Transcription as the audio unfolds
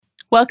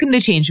Welcome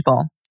to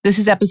Changeable. This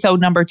is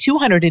episode number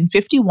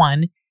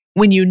 251,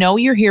 When You Know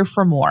You're Here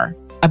for More,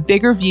 a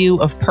bigger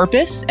view of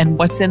purpose and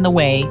what's in the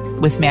way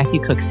with Matt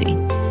Cooksey.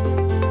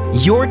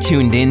 You're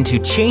tuned in to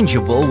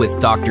Changeable with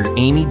Dr.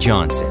 Amy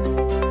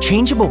Johnson.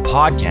 Changeable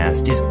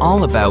podcast is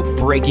all about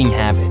breaking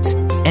habits,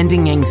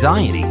 ending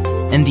anxiety,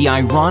 and the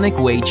ironic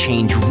way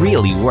change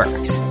really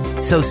works.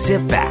 So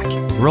sit back,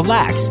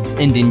 relax,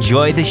 and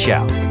enjoy the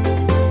show.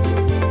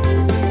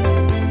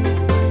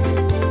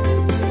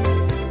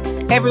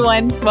 Hey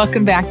everyone,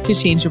 welcome back to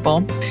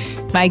Changeable.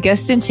 My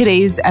guest in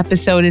today's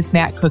episode is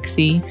Matt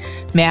Cooksey.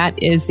 Matt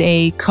is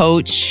a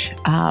coach.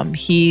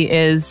 He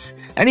is,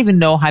 I don't even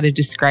know how to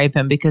describe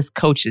him because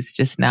coach is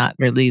just not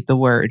really the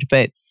word,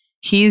 but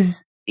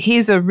he's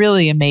a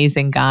really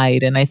amazing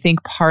guide. And I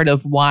think part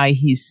of why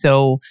he's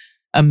so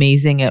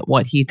amazing at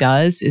what he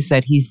does is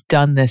that he's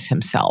done this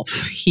himself.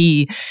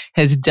 He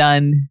has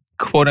done,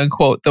 quote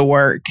unquote, the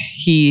work.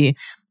 He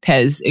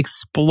has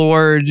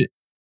explored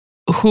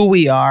who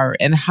we are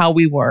and how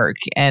we work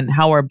and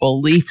how our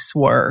beliefs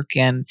work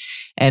and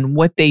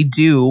what they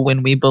do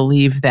when we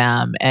believe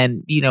them.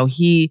 And, you know,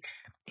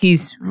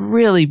 he's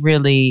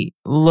really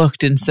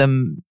looked in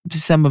some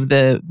of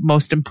the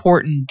most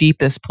important,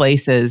 deepest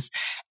places,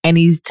 and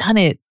he's done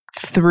it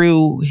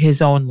through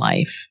his own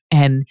life.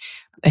 And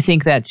I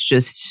think it's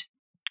just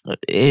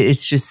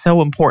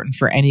so important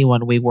for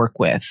anyone we work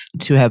with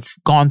to have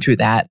gone through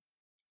that,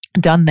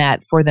 done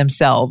that for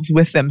themselves,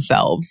 with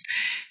themselves,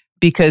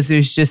 because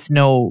there's just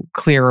no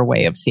clearer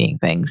way of seeing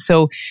things.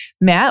 So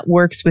Matt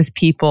works with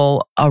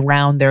people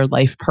around their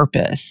life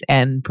purpose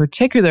and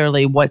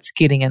particularly what's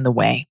getting in the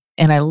way.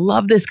 And I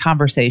love this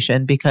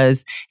conversation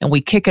because, and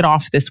we kick it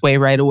off this way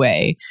right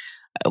away,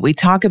 we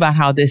talk about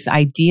how this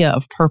idea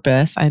of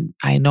purpose,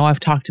 I know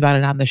I've talked about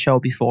it on the show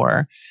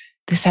before,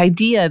 this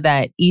idea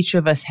that each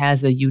of us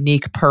has a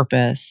unique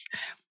purpose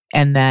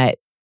and that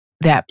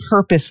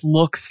purpose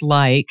looks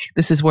like,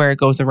 this is where it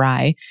goes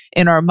awry.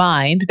 In our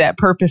mind, that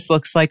purpose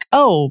looks like,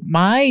 oh,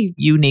 my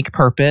unique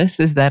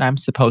purpose is that I'm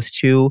supposed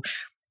to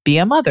be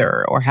a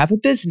mother or have a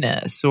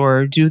business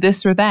or do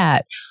this or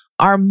that.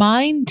 Our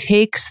mind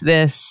takes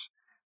this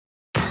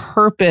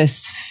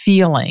purpose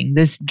feeling,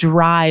 this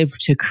drive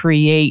to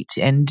create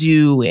and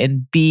do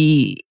and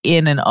be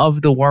in and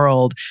of the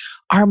world.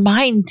 Our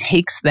mind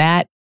takes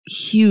that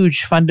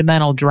huge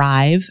fundamental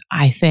drive,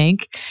 I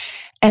think,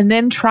 and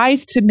then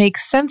tries to make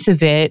sense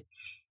of it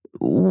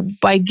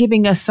by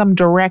giving us some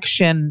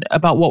direction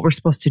about what we're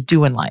supposed to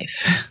do in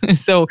life.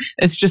 So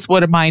it's just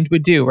what a mind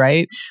would do,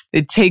 right?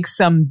 It takes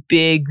some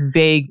big,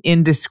 vague,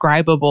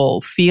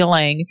 indescribable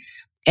feeling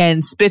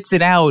and spits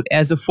it out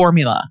as a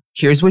formula.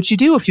 Here's what you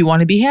do if you want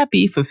to be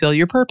happy, fulfill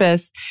your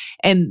purpose.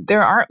 And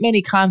there aren't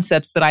many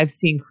concepts that I've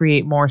seen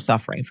create more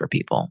suffering for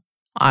people,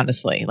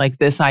 honestly. Like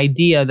this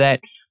idea that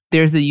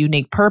there's a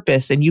unique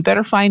purpose and you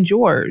better find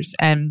yours.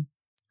 And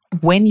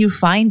when you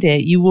find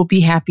it, you will be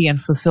happy and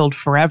fulfilled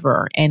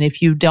forever. And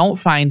if you don't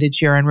find it,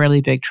 you're in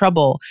really big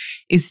trouble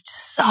is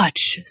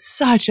such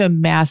a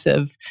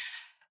massive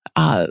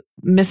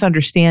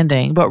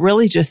misunderstanding, but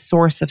really just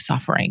source of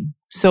suffering.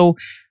 So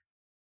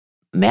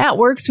Matt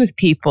works with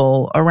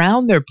people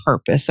around their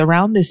purpose,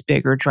 around this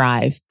bigger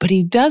drive, but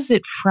he does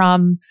it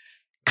from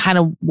kind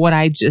of what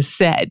I just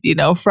said, you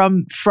know,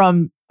 from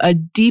a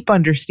deep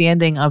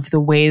understanding of the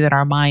way that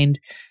our mind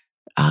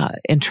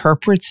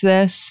interprets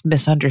this,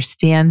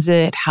 misunderstands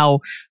it, how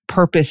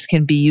purpose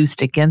can be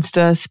used against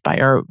us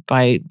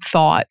by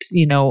thought,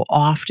 you know,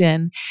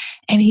 often.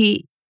 And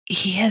he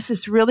has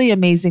this really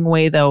amazing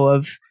way though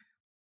of,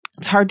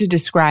 it's hard to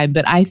describe,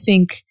 but I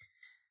think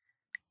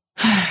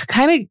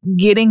kind of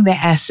getting the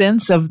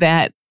essence of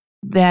that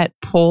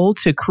pull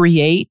to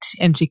create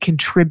and to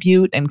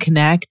contribute and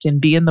connect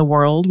and be in the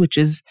world, which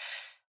is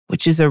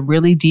a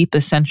really deep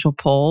essential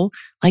pull,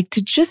 like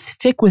to just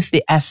stick with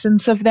the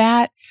essence of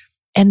that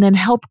and then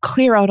help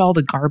clear out all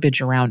the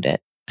garbage around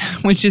it,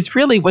 which is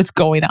really what's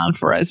going on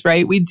for us,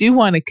 right? We do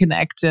want to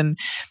connect and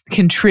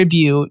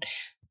contribute,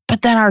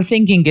 but then our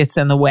thinking gets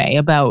in the way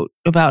about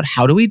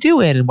how do we do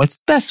it and what's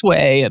the best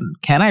way and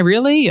can I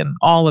really and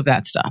all of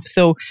that stuff.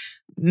 So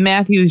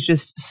Matthew is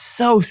just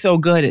so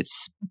good at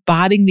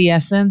spotting the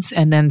essence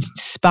and then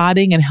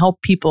spotting and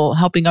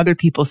helping other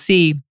people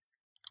see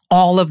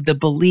all of the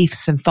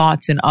beliefs and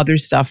thoughts and other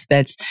stuff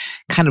that's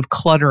kind of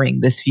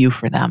cluttering this view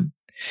for them.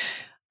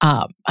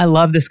 I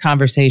love this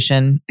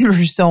conversation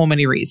for so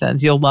many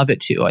reasons. You'll love it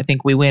too. I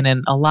think we went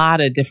in a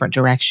lot of different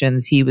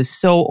directions. He was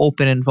so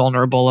open and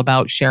vulnerable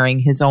about sharing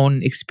his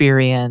own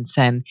experience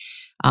and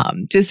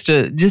just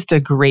a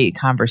great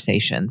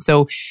conversation.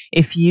 So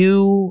if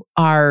you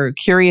are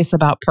curious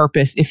about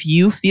purpose, if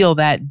you feel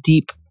that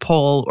deep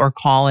pull or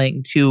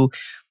calling to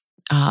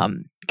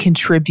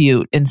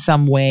contribute in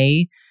some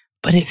way,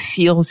 but it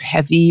feels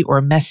heavy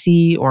or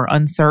messy or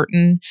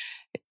uncertain,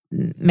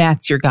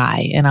 Matt's your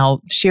guy. And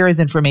I'll share his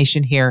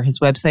information here. His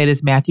website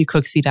is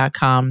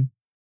matthewcooksey.com.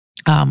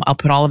 I'll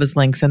put all of his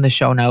links in the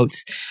show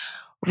notes.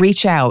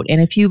 Reach out.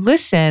 And if you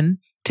listen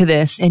to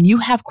this and you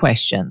have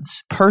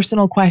questions,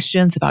 personal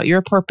questions about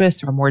your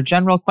purpose or more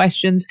general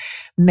questions,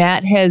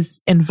 Matt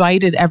has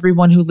invited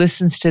everyone who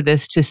listens to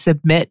this to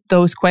submit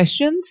those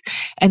questions.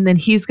 And then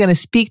he's going to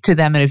speak to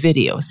them in a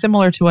video,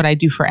 similar to what I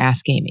do for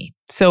Ask Amy.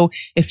 So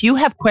if you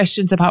have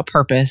questions about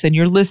purpose and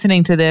you're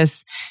listening to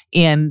this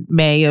in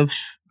May of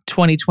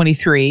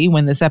 2023,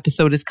 when this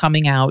episode is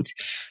coming out,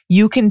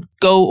 you can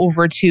go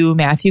over to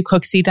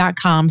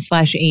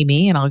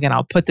matthewcooksey.com/Amy. And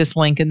I'll put this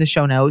link in the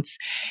show notes.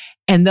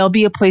 And there'll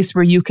be a place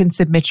where you can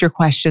submit your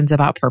questions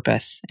about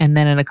purpose. And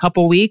then in a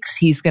couple weeks,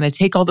 he's going to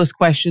take all those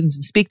questions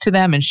and speak to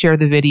them and share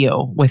the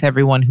video with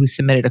everyone who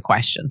submitted a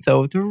question.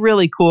 So it's a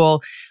really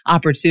cool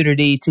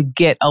opportunity to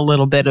get a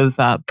little bit of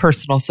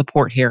personal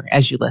support here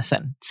as you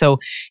listen. So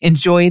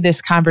enjoy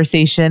this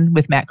conversation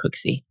with Matt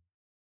Cooksey.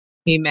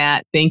 Hey,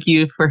 Matt, thank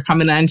you for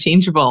coming on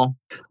Changeable.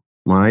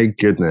 My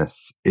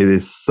goodness, it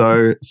is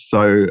so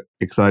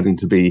exciting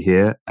to be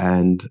here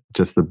and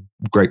just a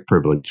great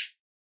privilege.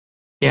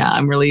 Yeah,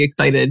 I'm really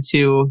excited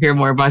to hear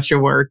more about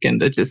your work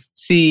and to just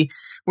see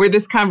where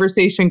this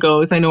conversation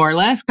goes. I know our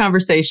last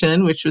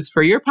conversation, which was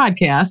for your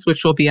podcast,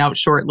 which will be out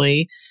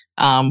shortly,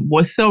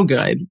 was so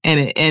good.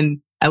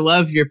 And I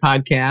love your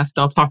podcast.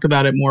 I'll talk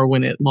about it more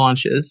when it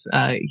launches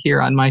here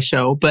on my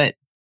show. But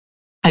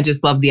I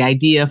just love the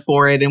idea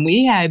for it. And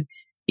we had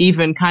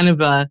even kind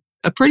of a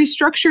pretty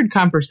structured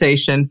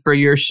conversation for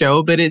your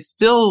show, but it's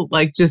still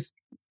like just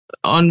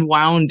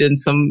unwound in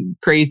some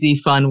crazy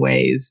fun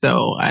ways.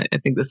 So I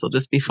think this will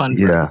just be fun.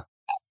 Yeah.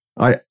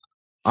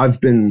 I've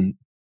been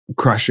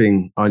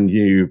crushing on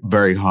you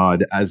very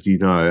hard, as you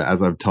know,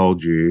 as I've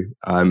told you,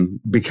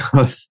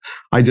 because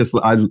I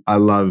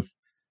love,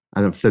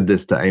 and I've said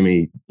this to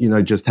Amy,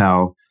 just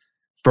how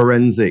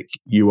forensic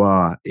you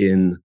are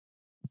in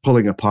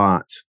pulling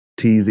apart,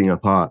 teasing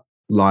apart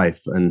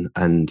life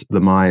and the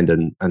mind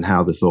and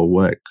how this all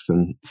works.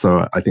 And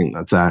so I think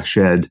that's our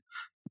shared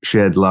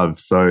love.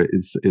 So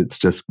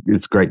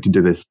it's great to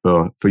do this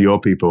for your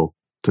people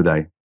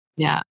today.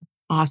 Yeah.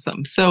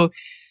 Awesome. So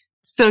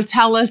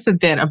tell us a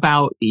bit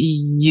about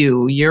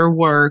your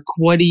work.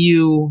 What do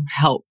you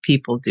help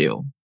people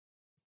do?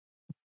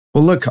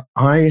 Well, look,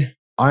 I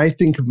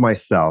think of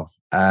myself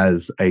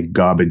as a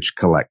garbage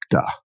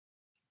collector,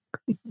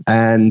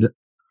 and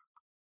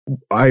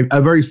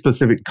a very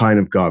specific kind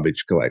of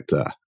garbage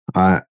collector.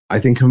 I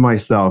think of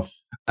myself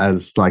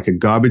as like a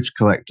garbage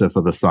collector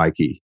for the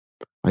psyche.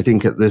 I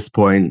think at this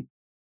point,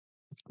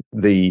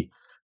 the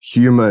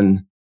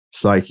human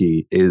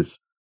psyche is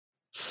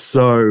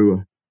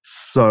so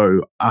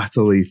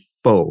utterly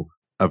full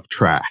of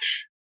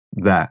trash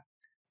that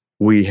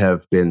we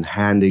have been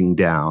handing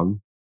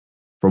down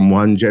from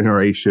one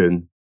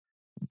generation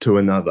to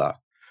another.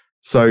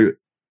 So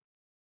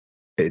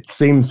it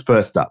seems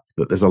first up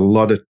that there's a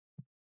lot of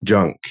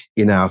junk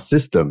in our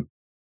system,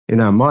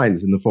 in our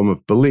minds, in the form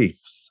of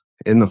beliefs,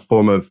 in the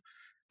form of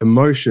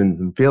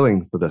emotions and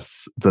feelings that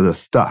are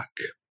stuck.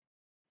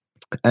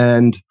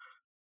 And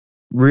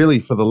really,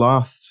 for the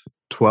last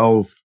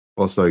 12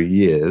 or so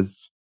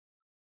years,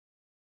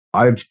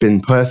 I've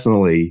been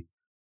personally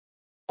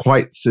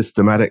quite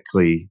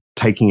systematically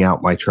taking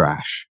out my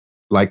trash.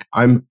 Like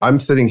I'm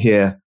sitting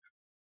here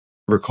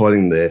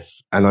recording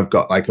this, and I've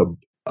got like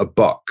a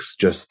box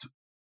just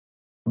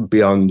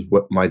beyond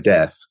my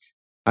desk,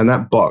 and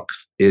that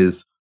box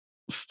is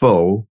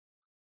full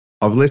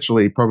of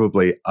literally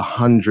probably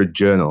 100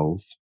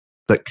 journals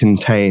that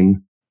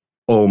contain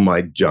all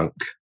my junk.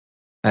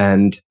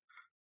 And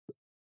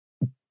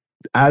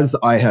as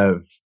I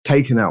have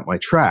taken out my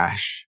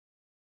trash,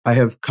 I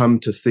have come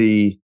to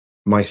see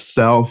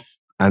myself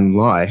and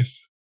life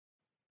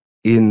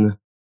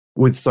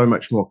with so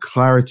much more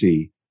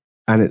clarity,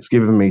 and it's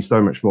given me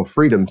so much more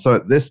freedom. So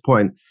at this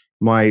point,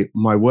 my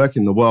work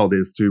in the world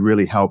is to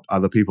really help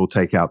other people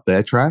take out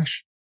their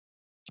trash.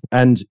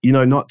 And,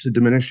 not to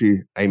diminish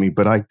you, Amy,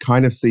 but I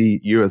kind of see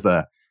you as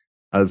a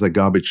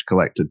garbage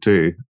collector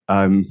too.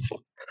 I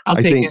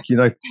think,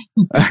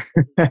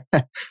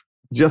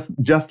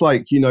 just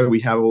like,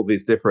 we have all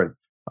these different,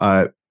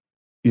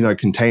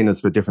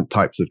 containers for different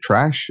types of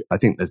trash. I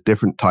think there's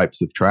different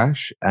types of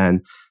trash, and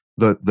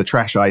the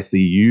trash I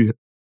see you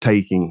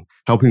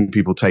helping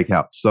people take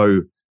out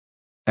so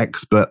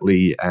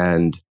expertly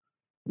and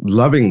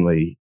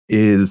lovingly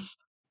is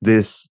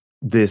this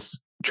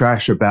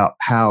trash about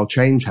how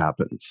change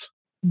happens.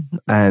 Mm-hmm.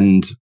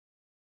 And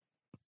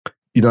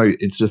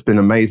it's just been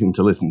amazing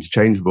to listen to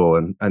Changeable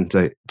and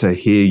to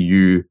hear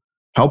you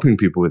helping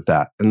people with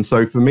that. And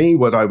so for me,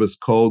 what I was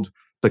called,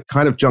 the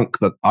kind of junk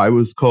that I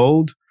was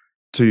called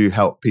to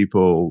help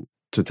people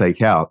to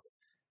take out,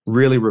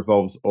 really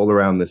revolves all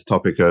around this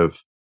topic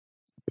of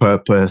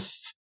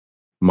purpose,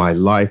 my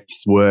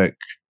life's work,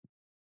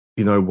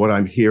 what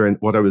I'm here and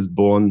what I was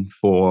born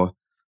for.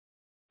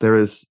 There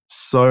is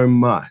so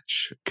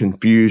much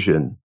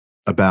confusion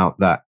about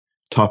that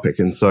topic.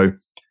 And so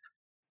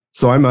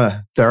I'm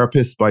a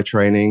therapist by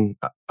training,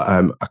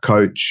 I'm a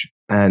coach,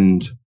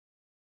 and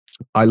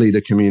I lead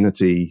a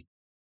community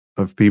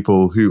of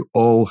people who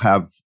all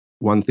have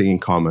one thing in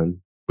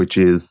common, which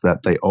is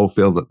that they all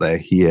feel that they're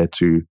here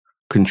to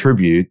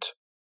contribute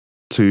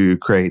to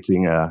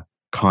creating a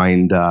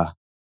kinder,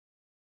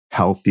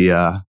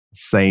 healthier,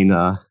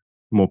 saner,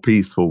 more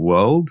peaceful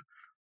world,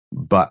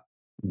 but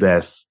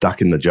they're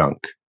stuck in the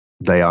junk.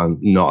 They are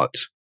not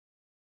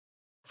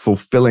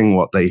fulfilling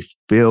what they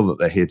feel that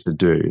they're here to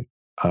do.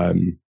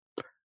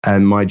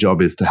 And my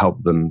job is to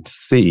help them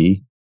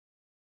see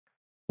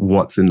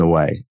what's in the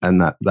way.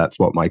 And that's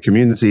what my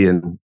community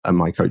and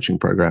my coaching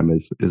program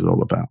is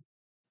all about.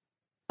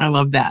 I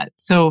love that.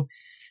 So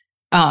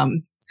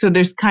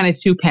there's kind of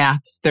two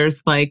paths.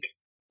 There's like,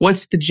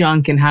 what's the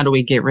junk and how do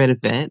we get rid of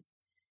it?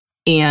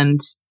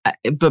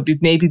 But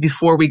maybe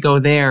before we go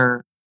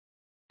there,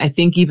 I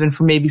think even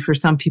for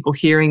some people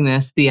hearing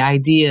this, the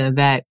idea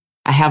that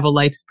I have a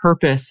life's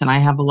purpose and I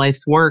have a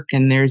life's work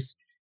and there's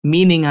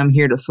meaning I'm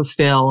here to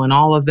fulfill and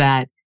all of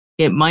that,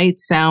 it might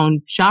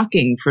sound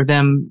shocking for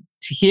them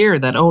to hear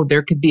that, oh,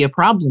 there could be a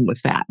problem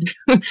with that.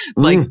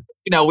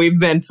 We've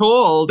been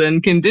told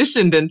and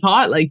conditioned and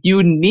taught like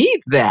you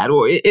need that,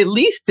 or at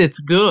least it's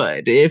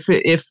good.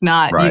 If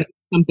not, right.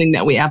 Something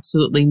that we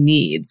absolutely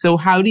need. So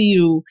how do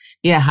you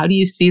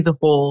see the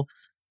whole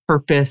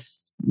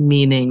purpose,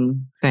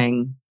 meaning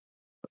thing?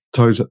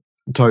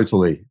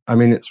 Totally. I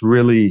mean, it's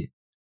really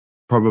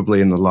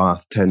probably in the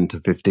last 10 to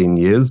 15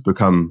 years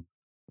become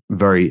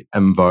very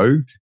en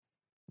vogue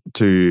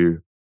to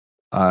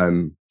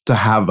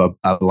have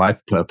a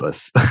life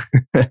purpose.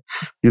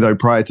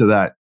 Prior to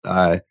that,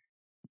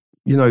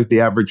 the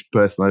average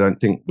person I don't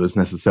think was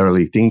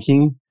necessarily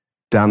thinking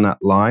down that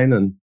line.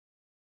 And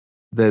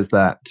there's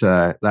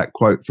that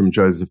quote from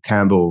Joseph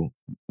Campbell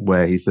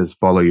where he says,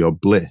 "Follow your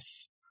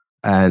bliss."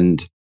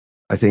 And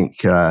I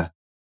think a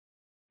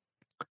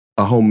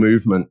whole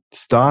movement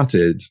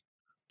started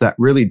that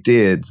really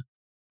did,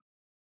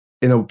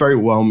 in a very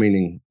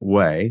well-meaning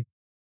way,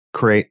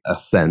 create a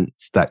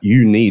sense that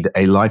you need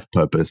a life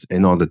purpose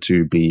in order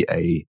to be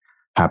a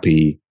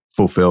happy,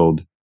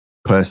 fulfilled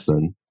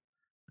person.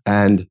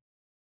 And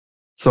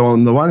so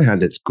on the one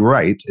hand, it's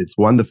great, it's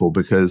wonderful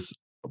because,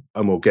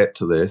 and we'll get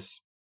to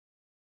this,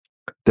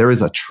 there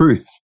is a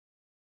truth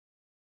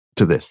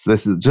to this.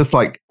 This is just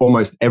like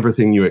almost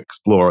everything you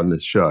explore on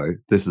this show.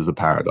 This is a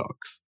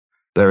paradox.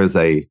 There is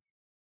a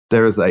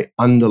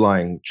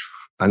underlying,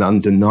 an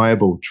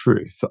undeniable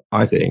truth,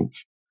 I think,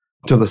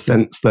 to the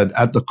sense that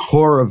at the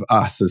core of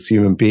us as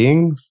human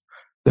beings,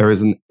 there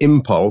is an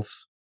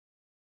impulse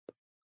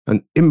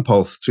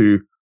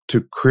to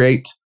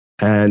create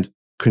and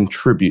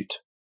contribute.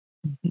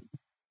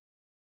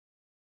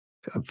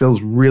 It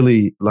feels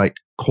really like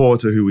core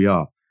to who we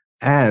are.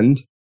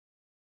 And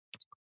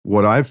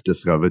what I've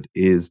discovered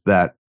is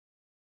that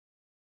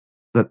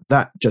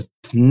just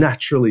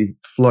naturally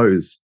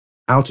flows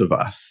out of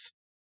us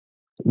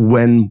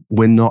when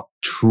we're not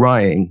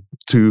trying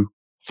to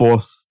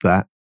force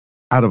that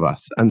out of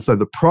us. And so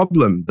the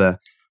problem, the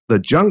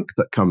junk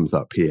that comes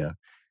up here,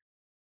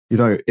 in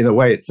a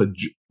way,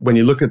 when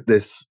you look at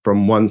this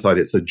from one side,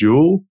 it's a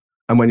jewel.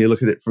 And when you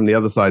look at it from the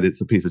other side,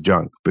 it's a piece of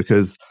junk,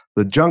 because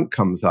the junk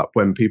comes up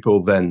when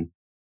people then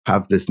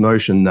have this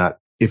notion that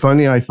if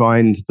only I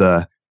find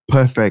the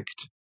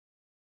perfect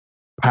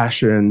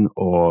passion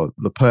or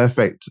the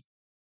perfect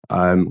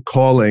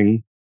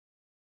calling,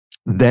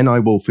 then I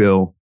will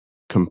feel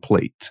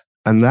complete.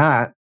 And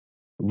that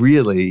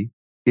really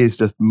is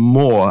just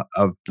more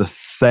of the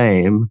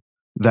same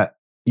that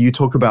you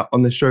talk about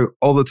on the show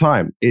all the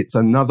time. It's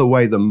another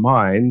way the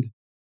mind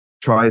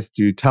tries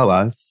to tell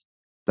us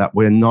that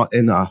we're not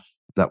enough,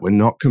 that we're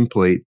not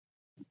complete,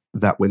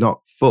 that we're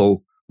not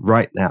full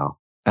right now.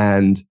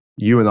 And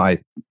you and I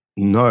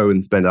know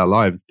and spend our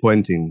lives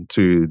pointing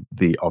to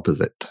the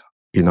opposite,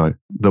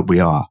 that we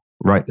are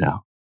right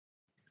now.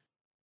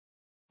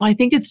 Well, I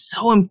think it's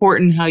so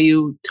important how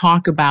you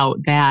talk about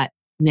that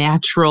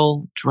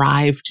natural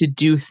drive to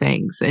do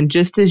things. And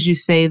just as you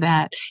say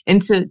that,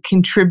 and to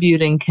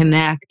contribute and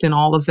connect and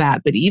all of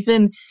that. But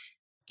even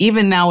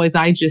now, as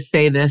I just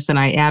say this and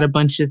I add a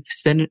bunch of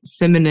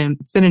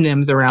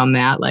synonyms around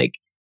that, like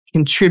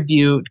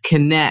contribute,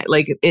 connect,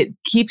 like it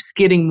keeps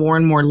getting more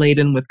and more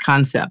laden with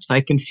concepts. I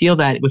can feel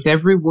that with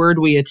every word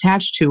we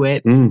attach to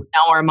it. Now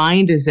our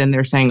mind is in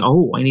there saying,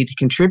 oh, I need to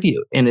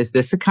contribute. And is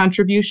this a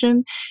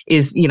contribution?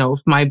 If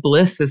my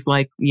bliss is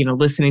like,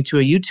 listening to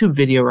a YouTube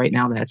video right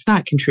now, that's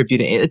not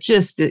contributing. It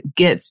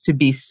gets to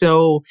be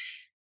so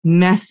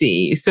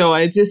messy. So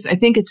I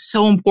think it's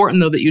so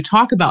important though that you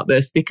talk about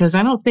this, because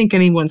I don't think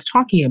anyone's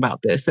talking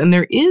about this. And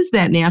there is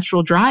that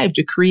natural drive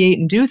to create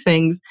and do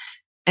things.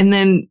 And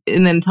then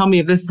tell me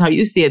if this is how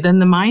you see it. Then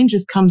the mind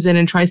just comes in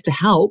and tries to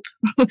help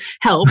like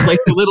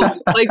the little,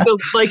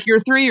 like your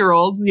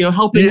 3-year-olds,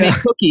 helping make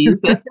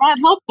cookies. That's not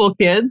helpful,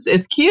 kids.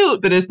 It's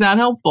cute, but it's not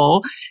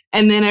helpful.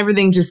 And then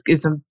everything just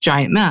is a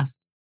giant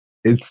mess.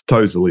 It's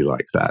totally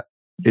like that.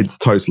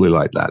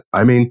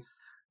 I mean,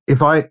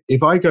 if I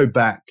go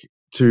back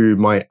to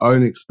my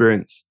own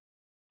experience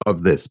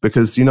of this,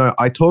 because,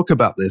 I talk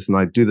about this and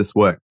I do this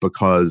work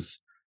because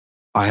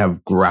I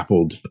have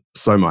grappled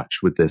so much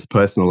with this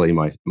personally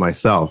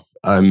myself.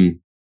 About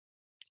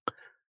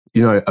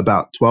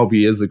 12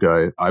 years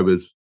ago, I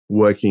was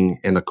working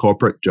in a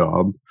corporate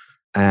job,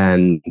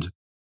 and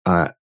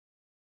I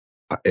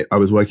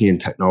was working in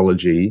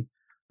technology,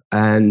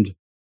 and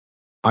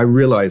I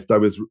realized I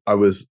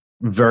was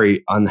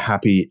very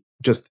unhappy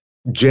just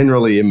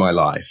generally in my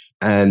life,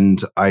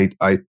 and I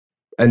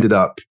ended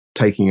up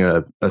taking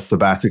a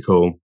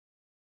sabbatical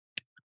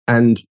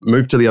and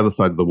moved to the other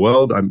side of the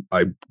world.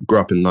 I grew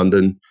up in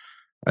London,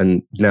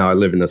 and now I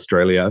live in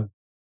Australia.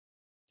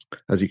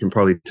 As you can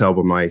probably tell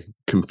by my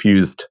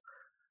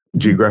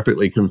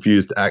geographically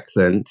confused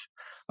accent.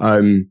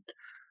 And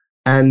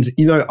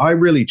I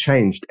really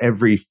changed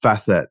every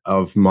facet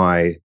of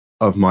my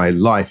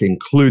life,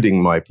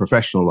 including my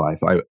professional life.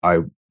 I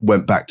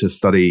went back to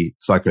study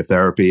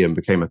psychotherapy and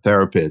became a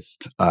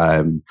therapist.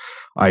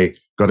 I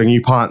got a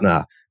new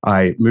partner.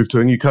 I moved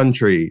to a new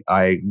country.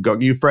 I got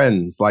new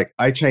friends. Like,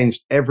 I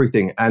changed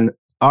everything. And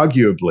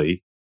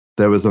arguably,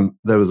 there was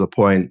a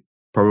point,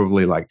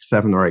 probably like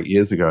 7 or 8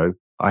 years ago,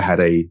 I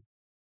had a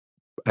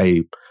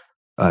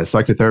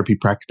psychotherapy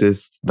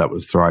practice that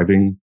was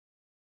thriving.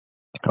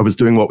 I was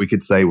doing what we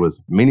could say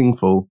was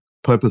meaningful,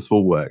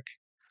 purposeful work.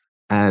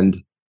 And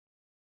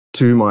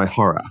to my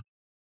horror,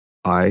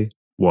 I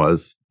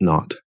was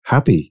not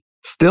happy.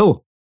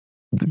 Still,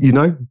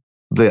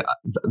 the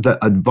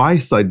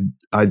advice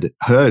I'd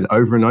heard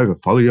over and over,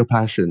 follow your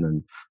passion,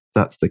 and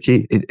that's the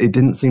key. It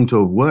didn't seem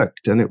to have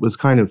worked, and it was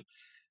kind of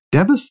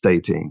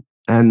devastating.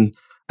 And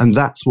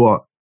that's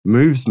what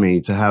moves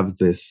me to have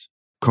this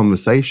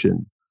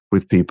conversation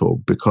with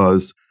people,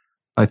 because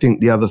I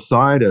think the other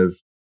side of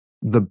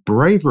the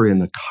bravery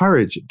and the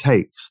courage it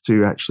takes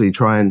to actually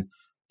try and,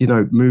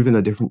 move in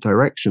a different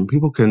direction,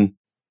 people can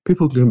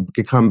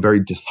become very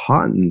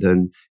disheartened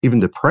and even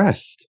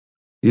depressed,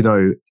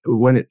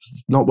 when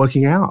it's not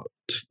working out,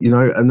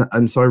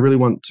 and so I really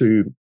want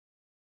to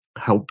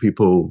help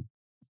people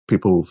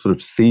sort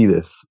of see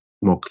this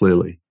more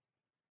clearly.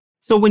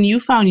 So when you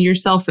found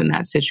yourself in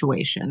that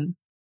situation,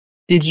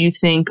 did you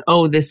think,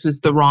 oh, this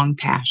was the wrong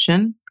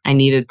passion? I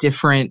need a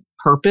different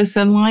purpose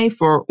in life,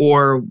 or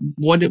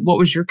what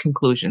was your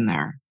conclusion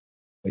there?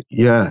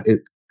 Yeah,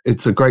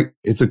 it's a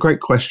great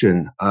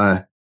question.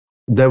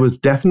 There was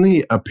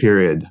definitely a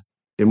period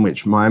in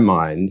which my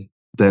mind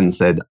then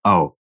said,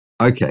 oh,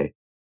 okay,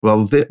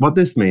 well, what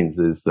this means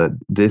is that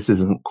this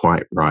isn't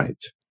quite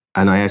right.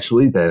 And I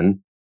actually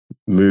then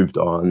moved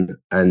on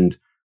and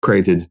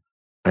created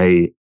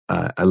a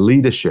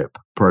leadership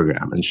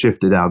program and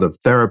shifted out of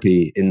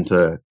therapy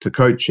into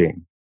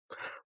coaching.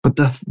 But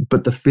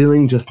the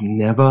feeling just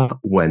never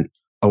went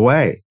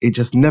away. It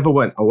just never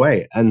went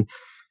away. And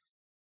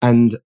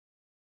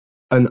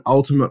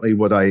ultimately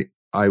what I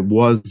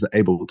was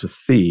able to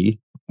see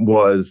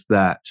was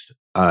that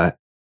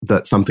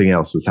something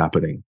else was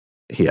happening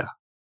here.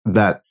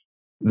 That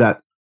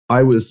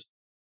I was,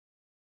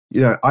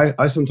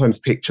 I sometimes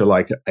picture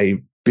like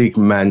a big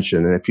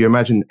mansion, and if you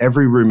imagine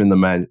every room in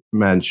the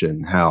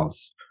mansion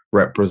house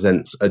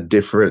represents a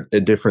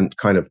different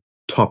kind of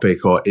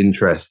topic or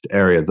interest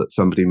area that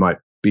somebody might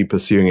be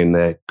pursuing in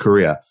their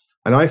career.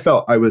 And I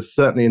felt I was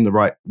certainly in the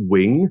right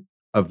wing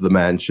of the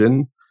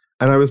mansion,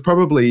 and I was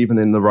probably even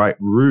in the right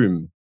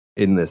room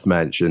in this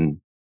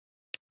mansion.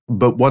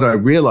 But what I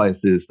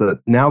realized is that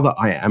now that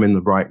I am in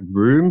the right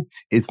room,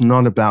 it's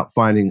not about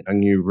finding a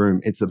new room.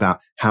 It's about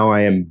how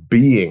I am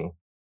being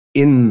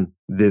in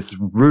this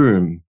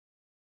room,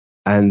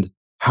 and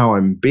how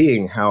I'm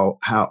being, how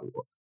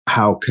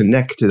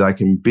connected I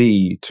can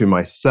be to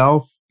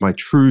myself, my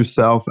true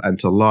self, and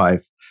to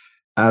life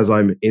as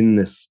I'm in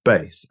this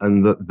space.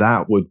 And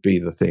that would be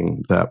the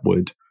thing that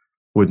would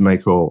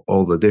make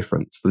all the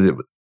difference.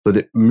 That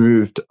it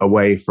moved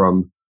away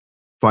from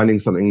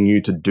finding something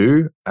new to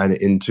do and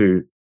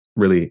into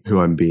really who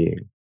I'm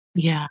being.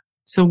 Yeah.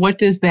 So what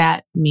does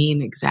that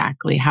mean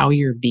exactly? How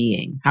you're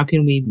being? How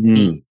can we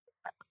be?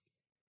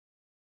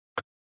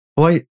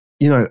 Well,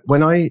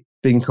 when I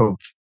think of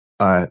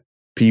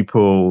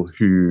people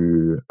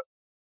who,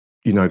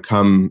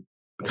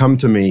 come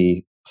to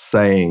me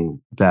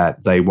saying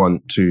that they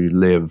want to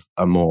live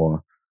a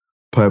more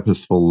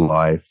purposeful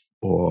life,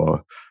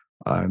 or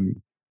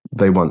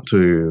they want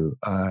to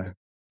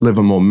live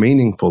a more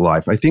meaningful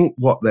life, I think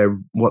what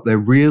they're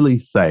really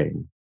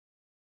saying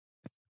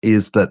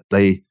is that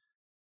they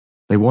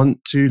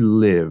want to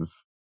live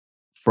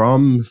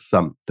from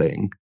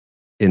something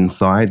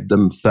inside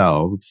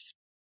themselves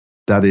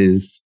that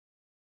is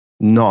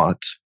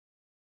not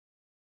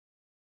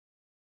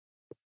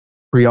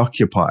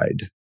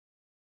preoccupied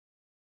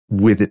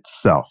with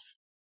itself,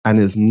 and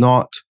is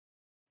not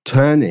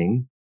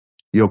turning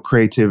your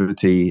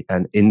creativity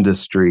and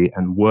industry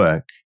and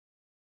work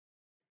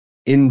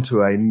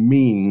into a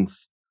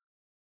means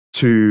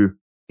to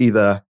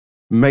either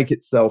make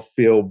itself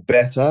feel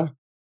better,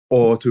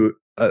 or to,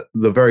 at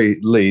the very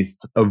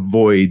least,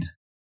 avoid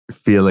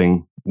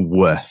feeling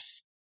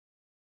worse.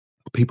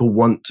 People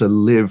want to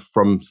live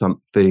from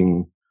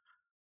something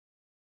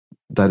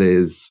that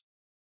is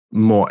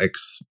more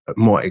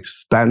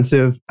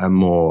expansive and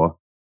more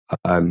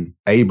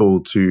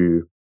able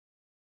to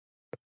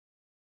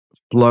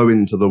flow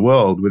into the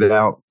world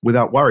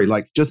without worry.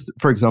 Like, just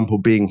for example,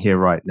 being here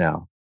right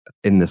now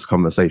in this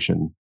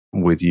conversation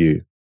with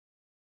you.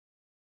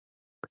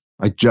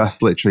 I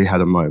just literally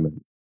had a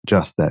moment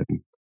just then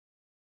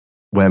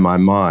where my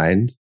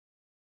mind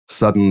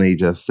suddenly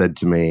just said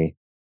to me,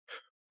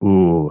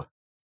 "Ooh,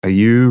 are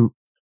you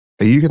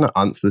going to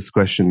answer this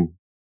question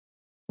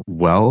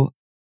well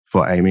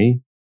for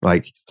Amy?"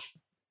 Like,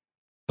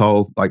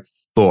 thought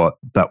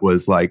that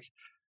was like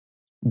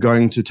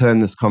going to turn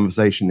this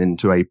conversation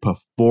into a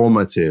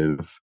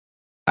performative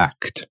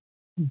act,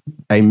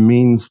 a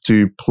means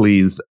to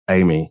please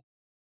Amy,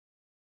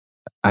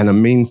 and a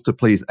means to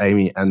please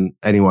Amy and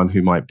anyone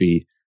who might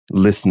be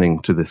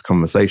listening to this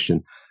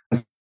conversation.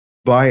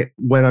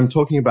 When I'm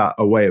talking about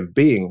a way of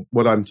being,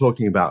 what I'm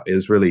talking about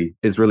is really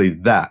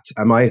that.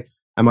 Am I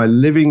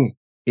living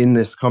in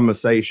this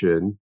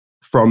conversation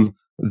from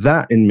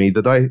that in me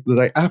that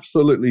I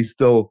absolutely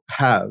still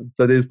have,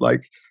 that is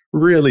like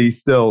really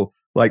still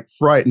like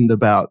frightened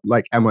about,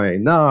 like, am I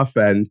enough?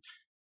 And,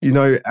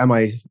 am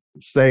I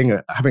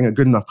having a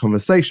good enough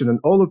conversation and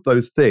all of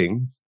those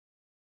things?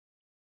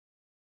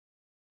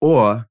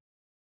 Or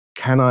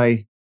can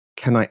I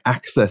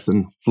access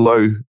and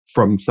flow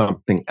from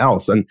something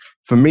else? And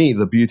for me,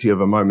 the beauty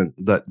of a moment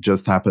that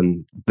just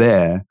happened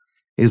there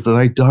is that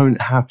I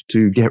don't have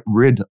to get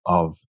rid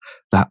of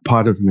that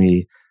part of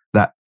me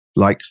that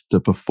likes to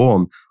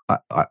perform.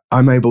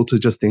 I'm able to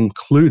just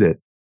include it.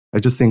 I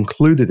just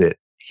included it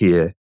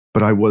here,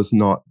 but I was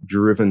not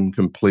driven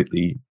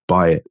completely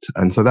by it.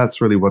 And so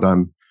that's really what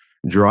I'm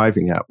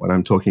driving at when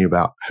I'm talking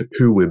about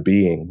who we're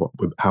being,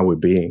 how we're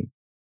being.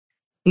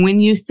 When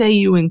you say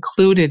you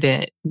included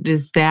it,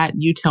 is that,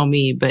 you tell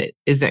me, but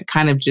is it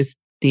kind of just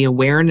the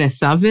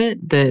awareness of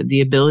it,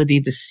 the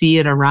ability to see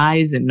it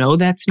arise and know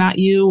that's not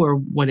you, or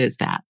what is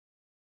that?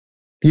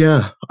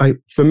 Yeah,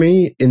 for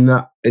me, in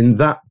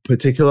that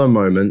particular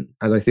moment,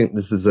 and I think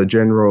this is a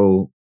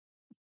general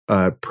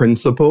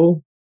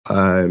principle,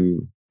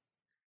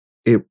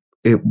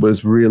 it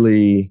was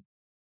really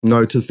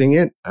noticing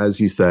it, as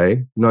you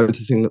say,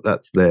 noticing that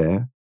that's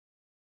there.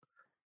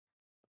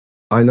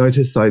 I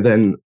noticed I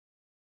then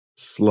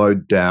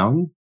slowed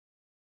down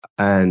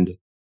and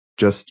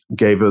just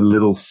gave a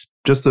little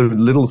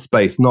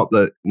space. Not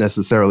that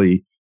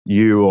necessarily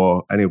you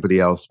or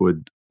anybody else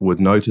would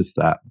notice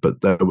that,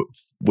 but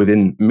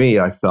within me,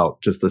 I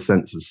felt just a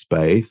sense of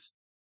space.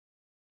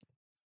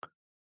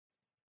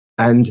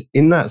 And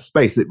in that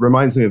space, it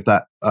reminds me of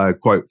that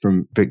quote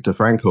from Viktor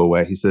Frankl,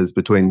 where he says,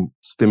 between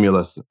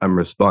stimulus and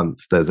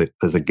response, there's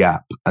a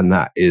gap, and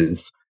that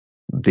is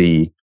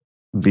the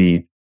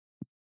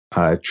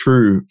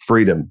true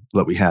freedom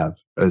that we have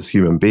as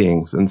human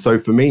beings. And so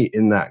for me,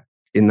 in that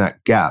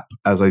gap,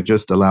 as I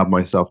just allowed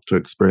myself to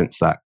experience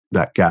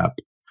that gap,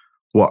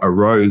 what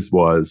arose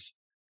was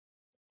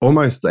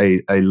almost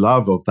a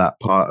love of that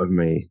part of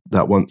me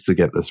that wants to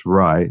get this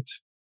right,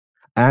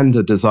 and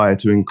a desire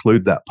to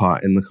include that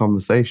part in the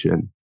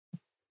conversation,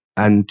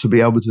 and to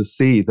be able to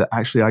see that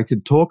actually I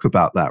could talk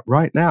about that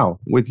right now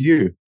with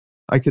you.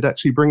 I could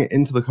actually bring it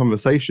into the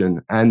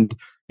conversation and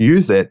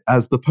use it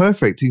as the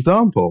perfect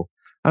example.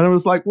 And I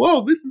was like,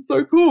 whoa, this is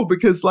so cool,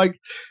 because like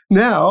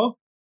now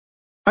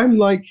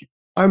I'm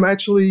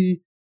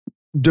actually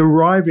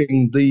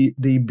deriving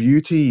the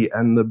beauty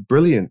and the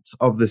brilliance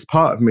of this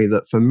part of me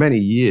that for many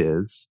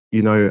years,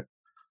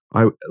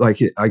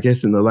 I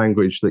guess in the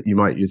language that you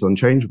might use on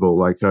Changeable,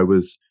 like I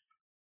was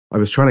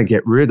trying to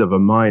get rid of a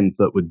mind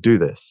that would do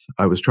this.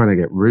 I was trying to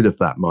get rid of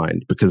that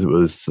mind because it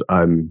was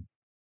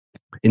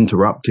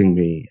interrupting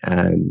me,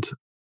 and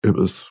it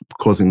was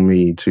causing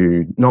me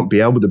to not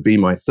be able to be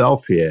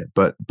myself here.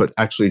 But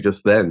actually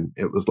just then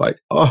it was like,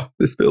 oh,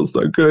 this feels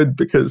so good,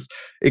 because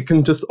it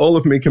can just, all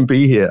of me can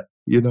be here,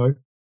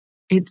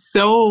 It's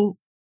so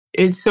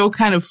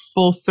kind of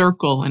full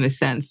circle in a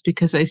sense,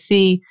 because I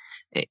see,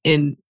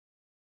 and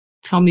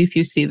tell me if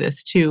you see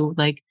this too,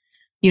 like,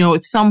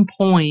 at some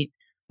point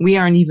we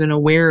aren't even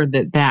aware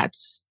that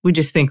we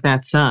just think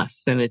that's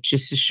us, and it's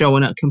just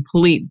showing a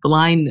complete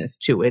blindness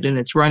to it, and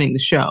it's running the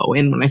show.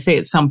 And when I say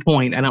at some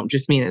point, I don't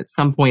just mean at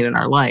some point in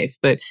our life,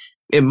 but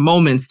in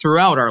moments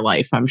throughout our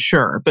life, I'm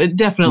sure, but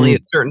definitely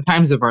at certain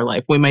times of our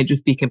life, we might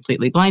just be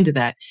completely blind to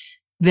that.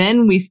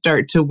 Then we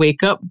start to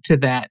wake up to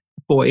that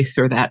voice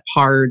or that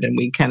part, and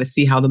we kind of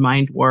see how the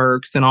mind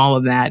works and all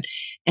of that.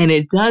 And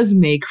it does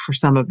make for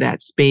some of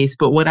that space.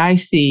 But what I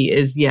see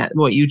is,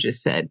 what you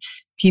just said,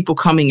 people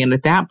coming in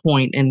at that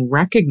point and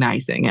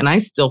recognizing, and I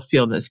still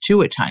feel this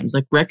too at times,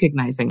 like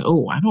recognizing,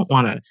 oh, I don't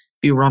want to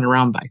be run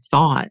around by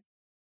thought.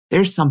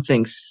 There's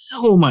something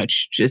so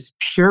much just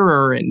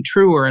purer and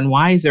truer and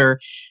wiser.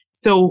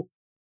 So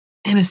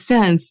in a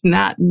sense,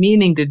 not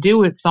meaning to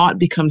do it, thought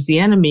becomes the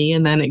enemy,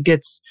 and then it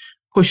gets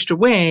pushed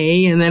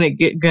away, and then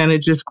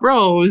it just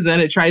grows, then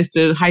it tries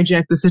to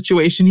hijack the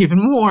situation even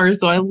more.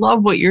 So I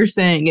love what you're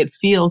saying. It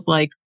feels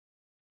like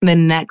the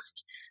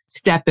next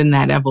step in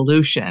that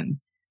evolution,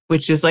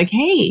 which is like,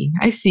 hey,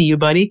 I see you,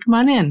 buddy. Come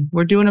on in.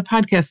 We're doing a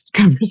podcast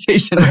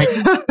conversation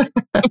right now.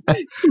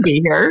 You can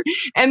be here.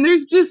 And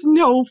there's just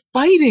no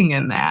fighting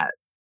in that.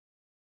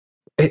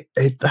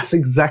 That's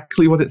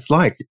exactly what it's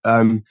like.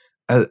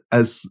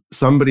 As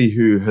somebody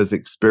who has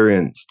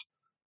experienced,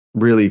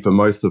 really for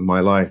most of my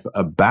life,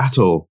 a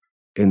battle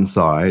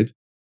inside,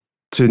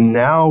 to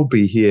now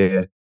be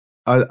here.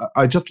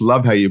 I just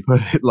love how you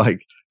put it.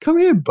 Like, come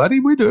here, buddy.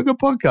 We're doing a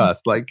podcast.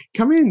 Like,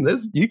 come in.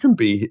 You can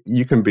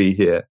be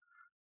here.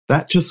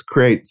 That just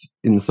creates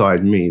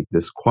inside me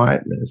this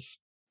quietness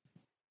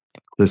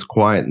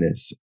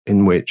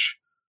in which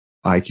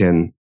I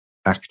can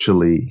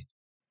actually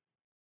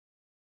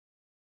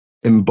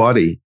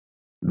embody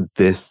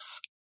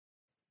this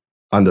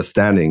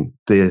understanding,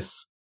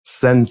 this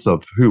sense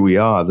of who we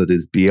are that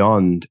is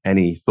beyond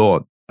any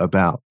thought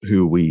about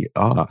who we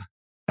are.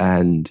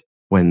 And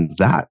when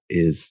that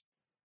is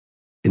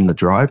in the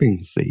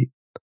driving seat,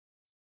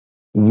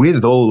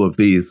 with all of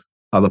these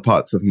other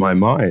parts of my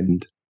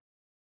mind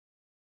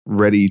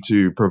ready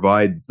to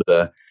provide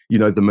the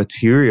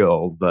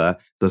material,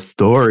 the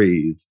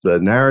stories, the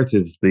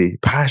narratives, the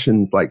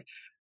passions, like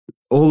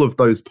all of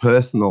those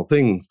personal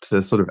things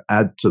to sort of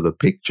add to the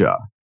picture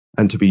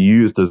and to be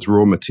used as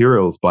raw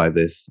materials by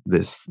this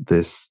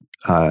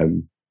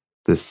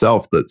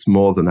self that's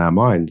more than our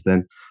mind,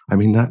 then I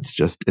mean that's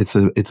just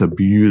it's a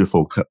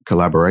beautiful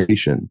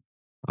collaboration.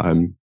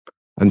 And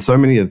so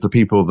many of the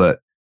people that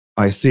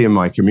I see in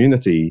my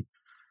community,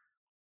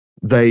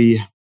 they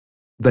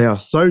are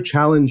so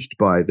challenged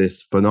by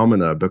this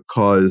phenomena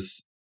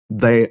because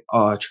they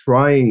are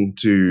trying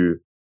to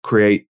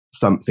create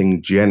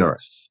something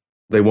generous.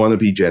 They want to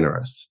be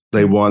generous.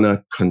 They want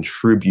to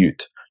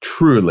contribute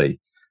truly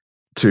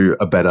to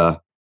a better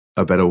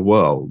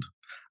world.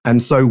 And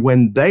so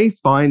when they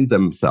find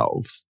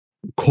themselves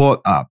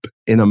caught up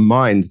in a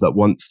mind that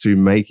wants to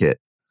make it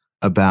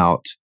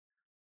about,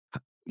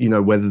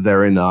 whether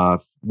they're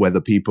enough, whether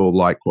people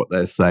like what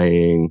they're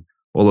saying,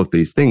 all of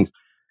these things,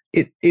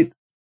 it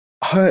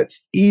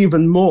hurts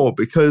even more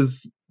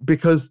because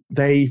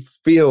they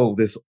feel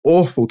this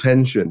awful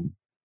tension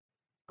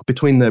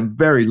between their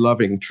very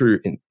loving, true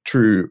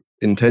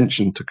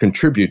intention to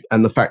contribute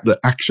and the fact that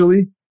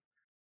actually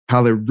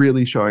how they're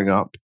really showing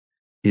up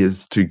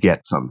is to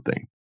get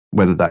something,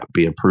 whether that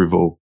be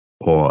approval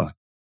or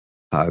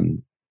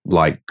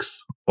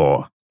likes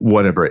or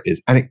whatever it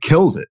is. And it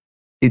kills it.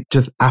 It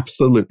just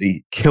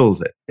absolutely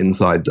kills it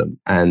inside them.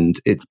 And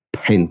it's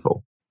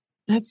painful.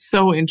 That's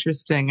so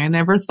interesting. I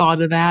never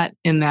thought of that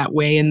in that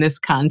way in this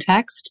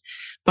context.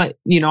 But,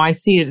 I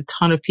see a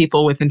ton of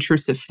people with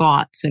intrusive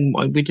thoughts. And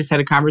we just had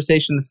a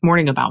conversation this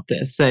morning about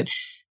this, that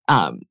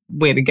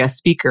we had a guest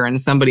speaker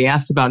and somebody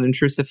asked about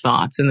intrusive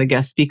thoughts. And the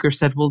guest speaker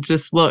said, well,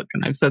 just look,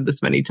 and I've said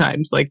this many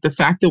times, like the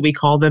fact that we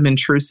call them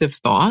intrusive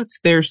thoughts,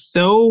 they're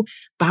so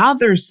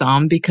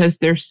bothersome because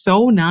they're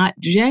so not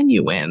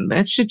genuine.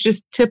 That should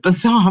just tip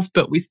us off,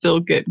 but we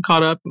still get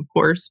caught up, of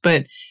course.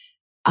 But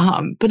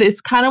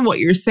it's kind of what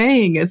you're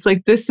saying. It's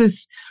like, this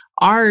is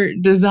our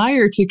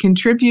desire to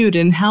contribute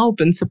and help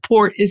and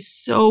support is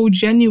so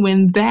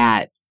genuine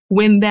that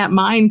when that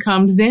mind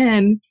comes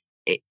in,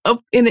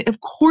 and of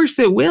course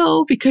it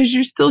will, because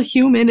you're still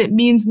human, it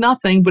means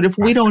nothing. But if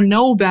we don't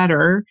know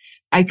better,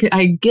 I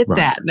get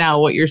that now,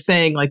 what you're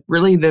saying, like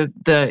really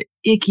the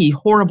icky,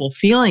 horrible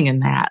feeling in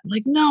that.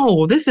 Like,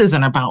 no, this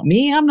isn't about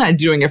me. I'm not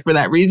doing it for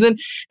that reason.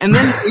 And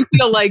then if you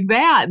feel like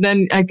that,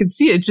 then I could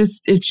see it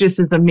just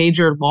is a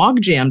major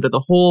logjam to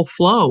the whole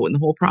flow and the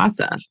whole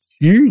process.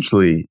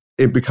 Hugely.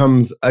 It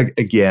becomes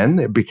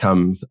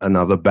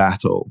another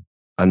battle.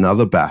 And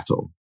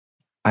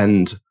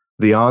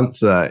the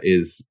answer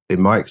is,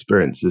 in my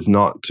experience, is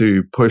not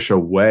to push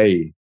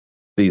away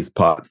these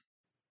parts.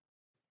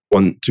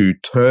 Want to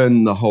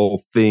turn the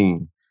whole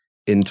thing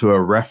into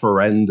a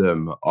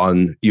referendum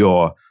on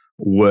your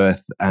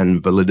worth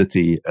and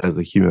validity as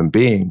a human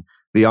being.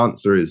 The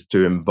answer is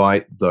to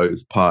invite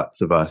those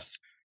parts of us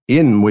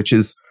in, which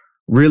is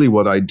really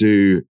what I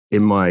do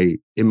in my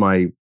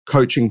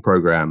coaching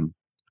program,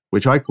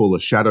 which I call a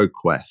shadow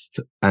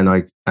quest. And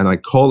I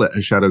call it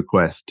a shadow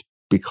quest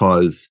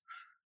because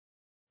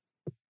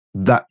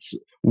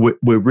we're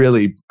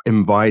really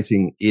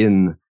inviting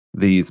in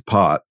these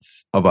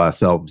parts of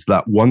ourselves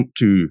that want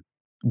to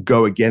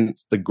go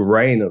against the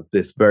grain of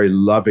this very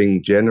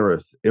loving,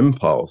 generous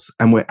impulse.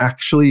 And we're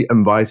actually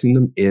inviting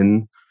them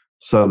in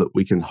so that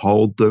we can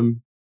hold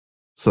them,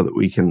 so that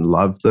we can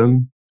love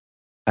them,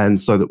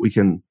 and so that we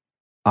can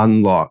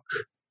unlock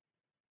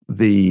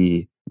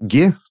the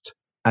gift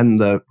and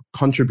the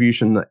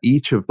contribution that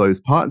each of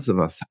those parts of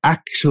us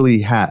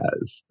actually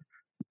has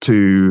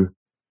to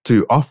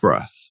offer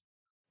us.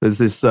 There's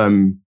this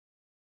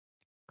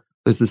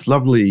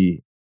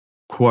lovely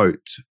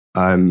quote,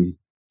 and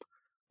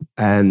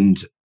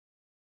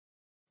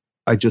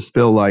I just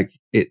feel like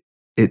it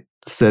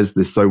says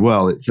this so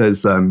well. It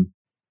says,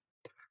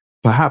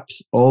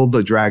 perhaps all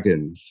the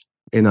dragons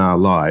in our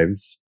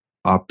lives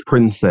are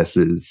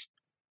princesses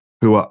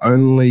who are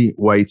only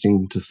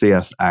waiting to see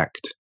us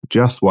act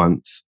just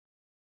once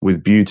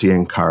with beauty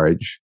and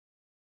courage.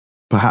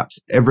 Perhaps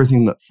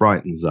everything that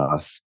frightens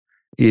us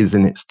is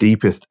in its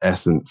deepest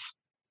essence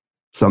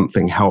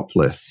something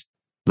helpless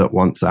that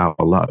wants our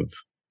love.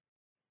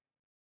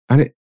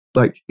 And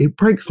like, it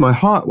breaks my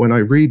heart when I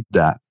read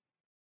that,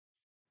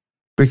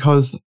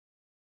 because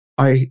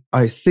I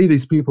see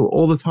these people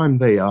all the time.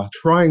 They are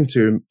trying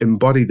to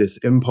embody this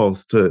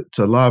impulse to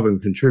love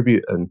and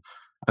contribute, and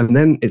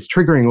then it's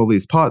triggering all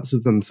these parts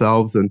of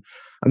themselves, and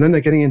then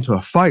they're getting into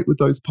a fight with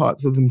those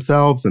parts of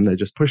themselves, and they're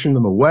just pushing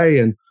them away.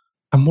 And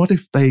what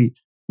if these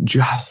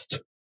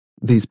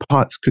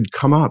parts could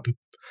come up,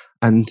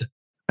 and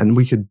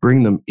we could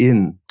bring them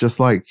in, just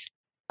like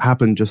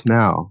happened just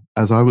now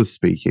as I was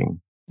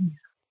speaking.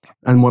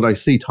 And what I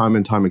see time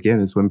and time again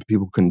is when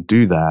people can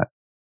do that,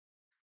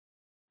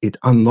 it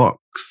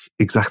unlocks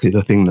exactly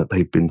the thing that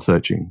they've been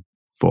searching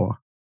for.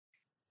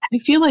 I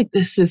feel like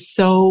this is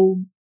so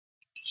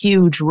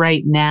huge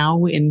right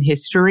now in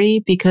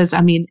history because,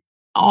 I mean,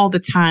 all the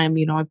time,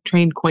 I've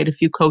trained quite a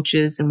few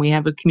coaches and we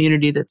have a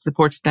community that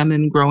supports them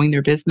in growing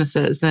their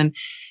businesses. And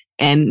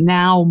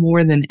now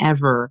more than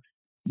ever,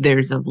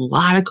 there's a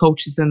lot of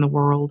coaches in the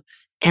world.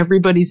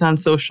 Everybody's on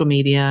social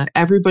media.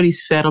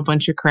 Everybody's fed a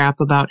bunch of crap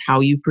about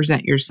how you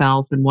present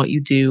yourself and what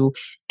you do.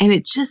 And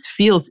it just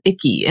feels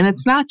icky. And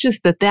it's not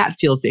just that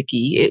feels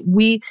icky.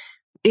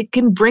 It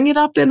can bring it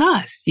up in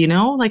us,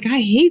 like I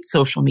hate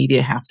social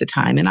media half the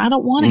time and I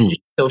don't want to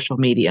hate social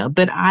media,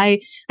 but I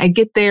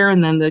get there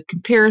and then the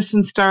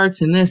comparison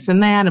starts and this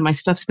and that, and my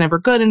stuff's never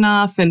good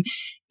enough. And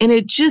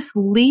it just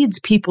leads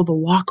people to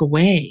walk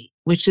away,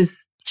 which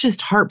is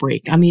just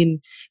heartbreak. I mean,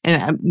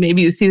 and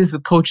maybe you see this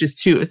with coaches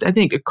too. I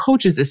think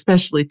coaches,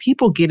 especially,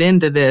 people get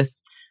into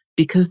this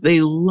because they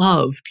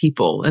love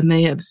people and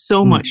they have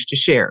so much to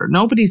share.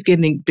 Nobody's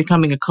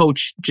becoming a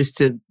coach just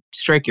to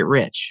strike it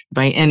rich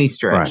by any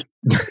stretch.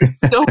 Right.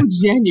 So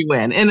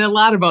genuine, and a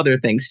lot of other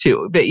things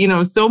too. But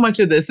so much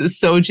of this is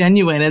so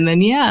genuine. And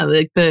then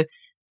like the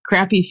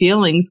crappy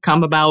feelings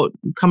come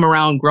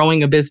around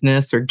growing a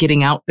business or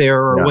getting out there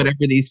or whatever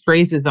these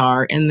phrases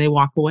are, and they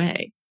walk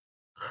away.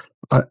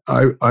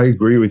 I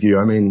agree with you.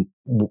 I mean,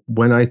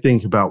 when I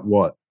think about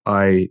what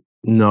I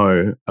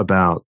know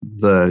about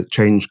the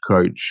Change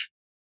Coach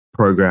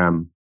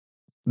program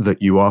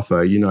that you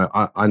offer,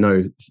 I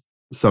know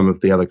some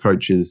of the other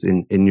coaches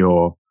in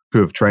who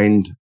have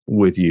trained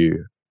with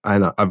you,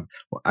 and I've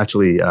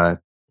actually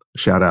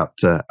shout out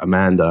to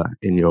Amanda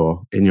in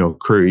your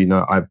crew.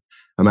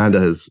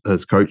 Amanda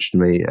has coached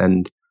me,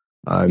 and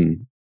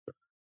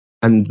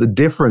the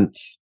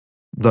difference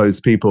those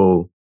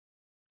people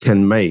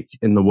can make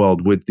in the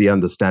world with the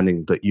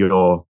understanding that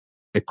you're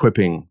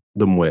equipping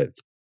them with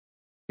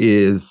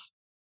is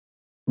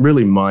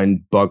really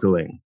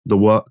mind-boggling.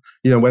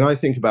 When I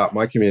think about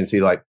my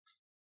community, like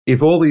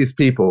if all these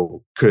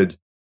people could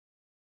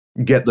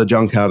get the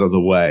junk out of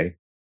the way,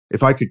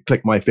 if I could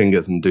click my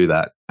fingers and do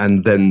that,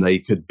 and then they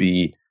could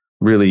be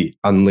really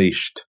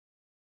unleashed,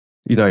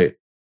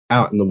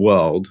 out in the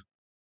world,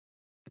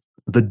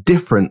 the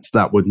difference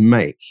that would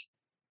make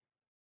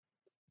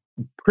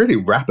pretty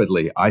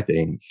rapidly, I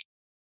think,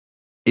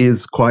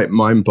 is quite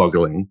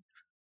mind-boggling.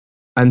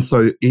 And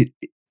so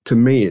to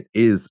me, it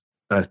is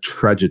a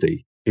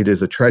tragedy. It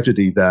is a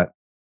tragedy that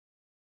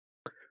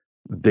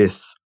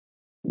this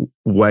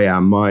way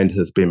our mind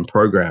has been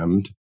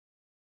programmed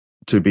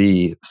to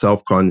be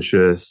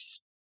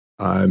self-conscious,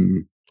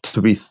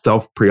 to be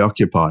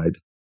self-preoccupied,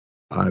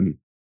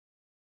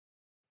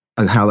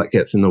 and how that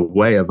gets in the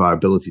way of our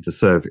ability to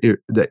serve.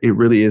 It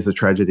really is a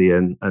tragedy,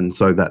 and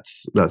so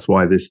that's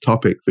why this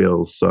topic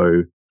feels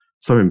so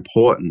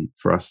important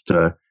for us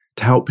to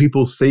help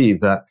people see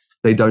that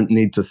they don't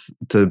need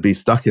to be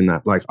stuck in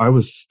that. Like I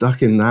was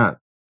stuck in that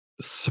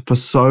for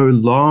so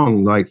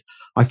long. Like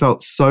I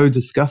felt so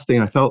disgusting.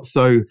 I felt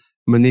so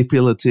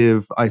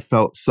manipulative. I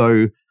felt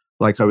so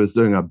like I was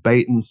doing a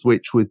bait and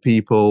switch with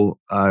people.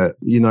 I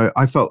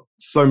felt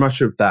so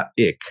much of that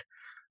ick.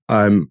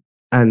 And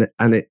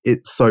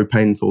it's so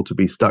painful to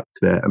be stuck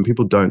there, and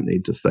people don't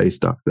need to stay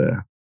stuck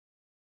there.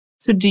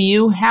 So do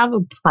you have a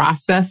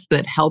process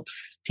that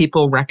helps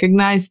people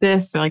recognize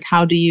this? Or like,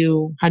 how do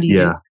you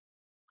do?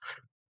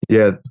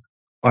 Yeah.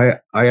 I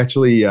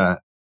actually, I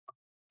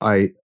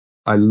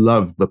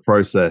love the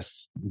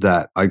process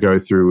that I go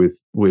through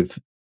with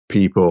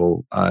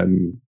people,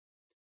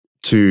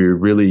 to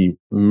really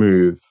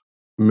move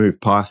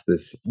past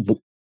this.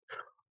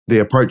 The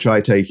approach I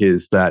take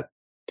is that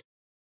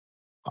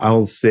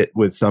I'll sit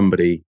with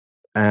somebody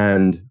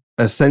and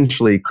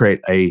essentially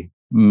create a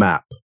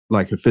map,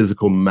 like a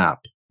physical map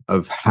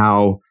of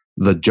how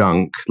the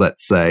junk,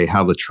 let's say,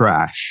 how the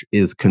trash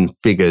is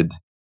configured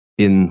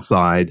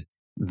inside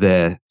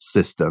their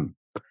system.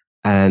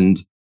 And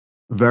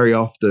very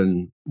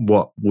often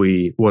what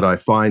I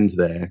find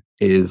there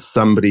is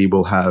somebody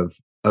will have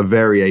a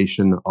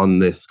variation on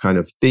this kind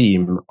of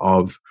theme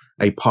of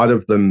a part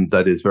of them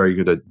that is very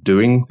good at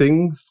doing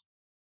things.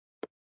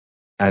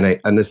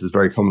 And this is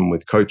very common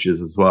with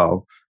coaches as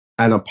well.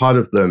 And a part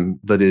of them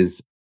that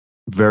is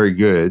very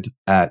good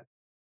at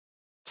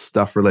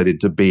stuff related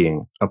to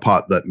being, a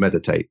part that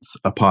meditates,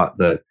 a part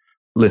that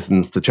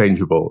listens to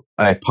Changeable,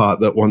 a part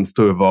that wants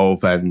to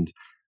evolve and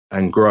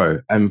grow.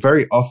 And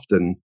very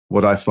often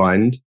what I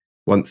find,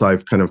 once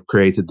I've kind of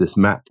created this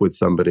map with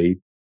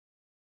somebody,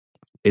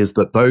 is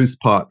that those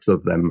parts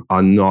of them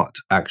are not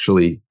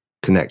actually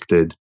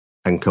connected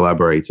and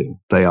collaborating.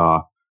 They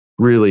are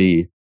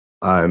really,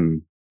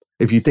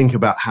 if you think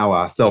about how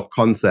our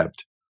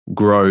self-concept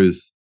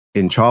grows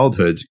in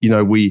childhood,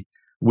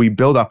 we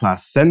build up our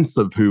sense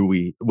of who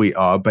we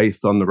are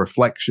based on the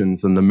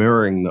reflections and the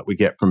mirroring that we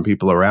get from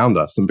people around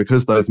us. And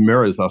because those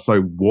mirrors are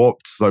so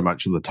warped so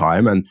much of the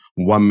time, and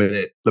 1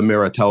 minute the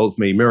mirror tells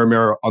me, mirror,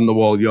 mirror on the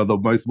wall, you're the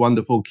most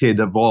wonderful kid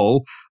of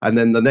all. And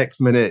then the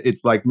next minute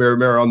it's like, mirror,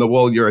 mirror on the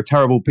wall, you're a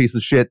terrible piece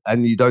of shit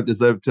and you don't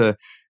deserve to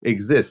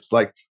exist.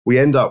 Like, we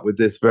end up with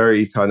this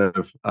very kind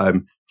of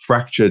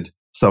fractured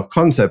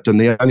self-concept.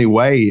 And the only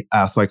way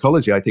our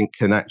psychology, I think,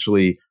 can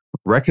actually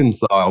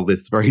reconcile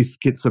this very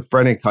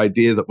schizophrenic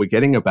idea that we're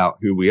getting about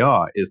who we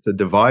are is to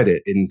divide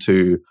it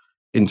into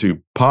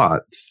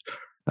parts.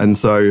 And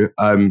so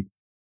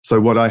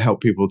what I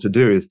help people to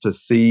do is to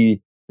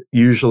see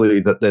usually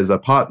that there's a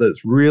part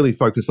that's really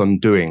focused on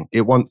doing.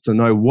 It wants to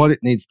know what it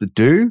needs to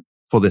do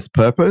for this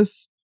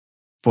purpose,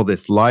 for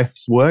this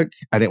life's work,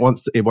 and it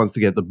wants to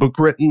get the book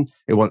written,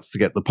 it wants to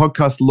get the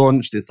podcast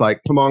launched. It's like,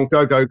 come on,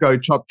 go, go, go,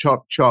 chop,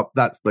 chop, chop.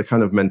 That's the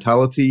kind of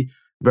mentality.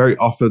 Very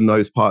often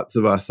those parts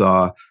of us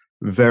are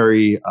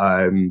very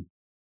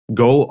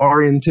goal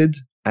oriented,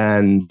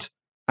 and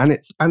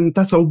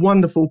that's a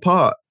wonderful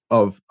part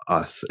of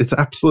us. It's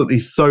absolutely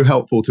so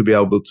helpful to be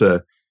able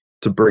to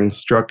bring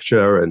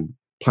structure and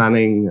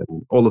planning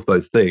and all of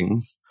those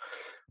things.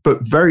 But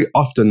very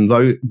often,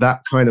 though,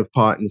 that kind of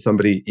part in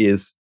somebody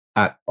is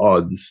at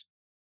odds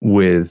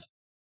with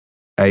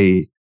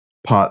a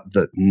part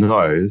that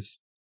knows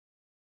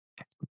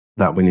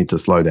that we need to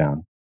slow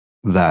down,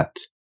 that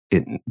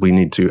we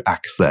need to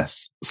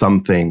access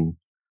something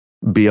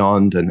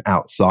beyond and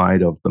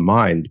outside of the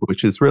mind,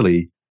 which is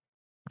really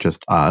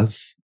just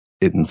us,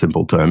 in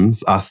simple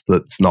terms, us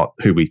that's not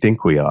who we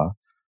think we are.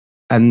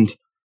 And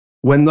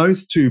when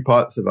those two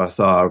parts of us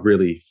are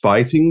really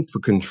fighting for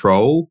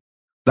control,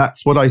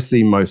 that's what I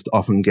see most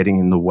often getting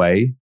in the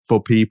way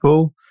for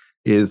people,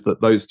 is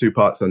that those two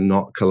parts are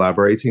not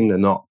collaborating, they're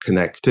not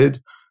connected.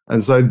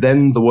 And so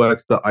then the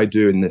work that I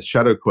do in this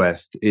Shadow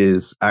Quest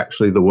is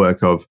actually the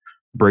work of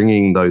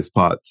bringing those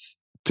parts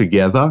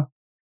together,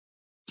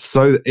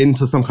 so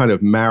into some kind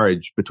of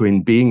marriage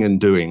between being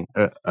and doing.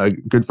 A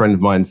good friend of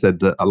mine said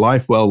that a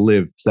life well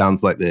lived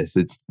sounds like this.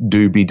 It's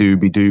doobie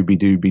doobie doobie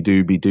doobie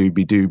doobie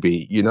doobie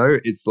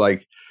doobie. It's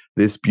like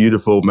this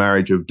beautiful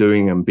marriage of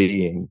doing and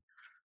being.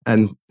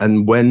 And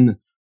when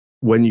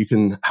you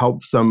can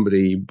help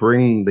somebody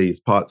bring these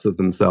parts of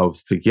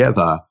themselves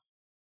together,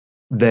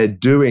 their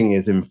doing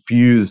is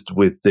infused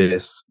with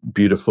this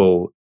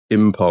beautiful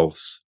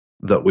impulse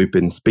that we've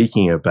been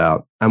speaking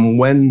about. And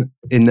when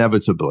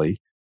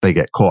inevitably they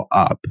get caught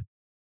up,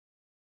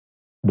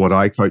 what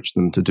I coach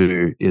them to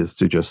do is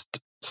to just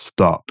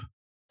stop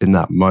in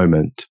that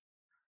moment,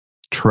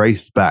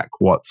 trace back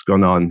what's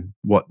gone on,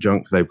 what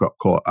junk they've got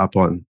caught up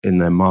on in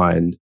their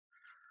mind,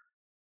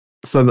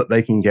 so that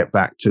they can get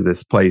back to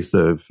this place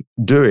of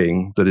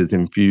doing that is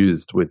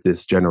infused with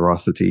this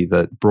generosity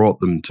that brought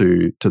them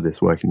to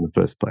this work in the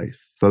first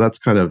place. So that's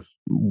kind of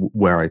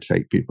where I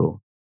take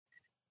people.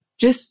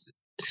 Just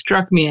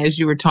struck me as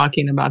you were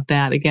talking about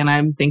that. Again,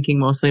 I'm thinking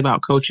mostly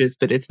about coaches,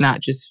 but it's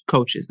not just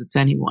coaches, it's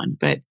anyone.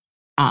 But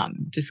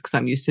just because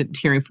I'm used to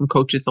hearing from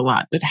coaches a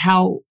lot, but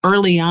how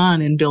early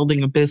on in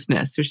building a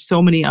business, there's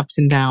so many ups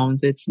and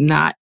downs. It's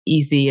not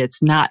easy.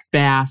 It's not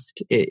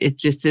fast. It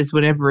just is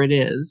whatever it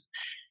is.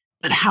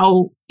 But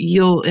how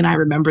and I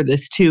remember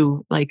this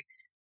too, like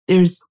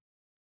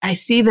I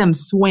see them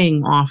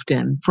swing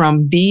often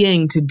from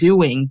being to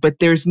doing, but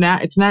it's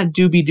not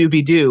doobie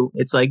doobie do.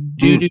 It's like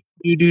do.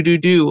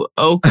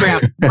 Oh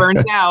crap,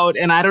 burnt out,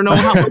 and I don't know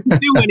what to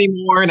do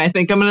anymore. And I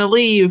think I'm going to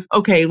leave.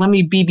 Okay, let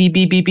me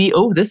be.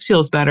 Oh, this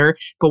feels better.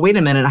 But wait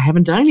a minute, I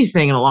haven't done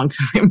anything in a long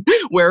time.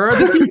 Where are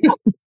the people?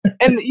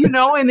 And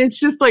and it's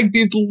just like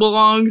these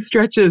long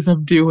stretches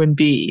of do and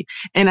be.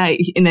 And I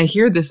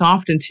hear this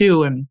often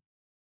too. And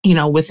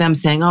with them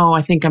saying, oh,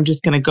 I think I'm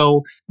just going to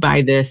go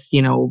buy this,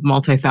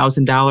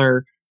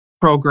 multi-$1,000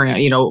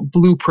 program,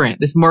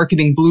 blueprint, this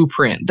marketing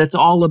blueprint that's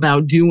all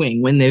about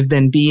doing when they've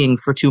been being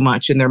for too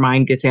much and their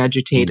mind gets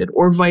agitated,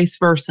 or vice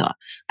versa.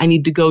 I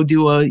need to go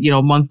do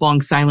a,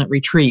 month-long silent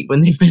retreat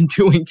when they've been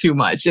doing too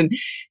much. And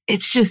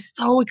it's just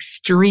so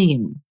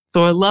extreme.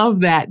 So I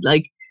love that.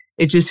 Like,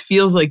 it just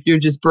feels like you're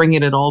just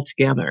bringing it all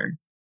together.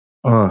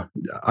 Oh,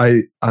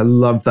 I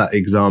love that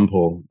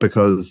example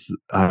because,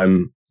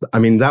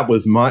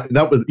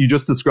 you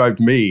just described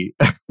me.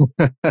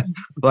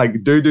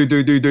 Like do.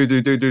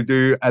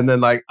 And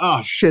then like,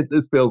 oh shit,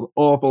 this feels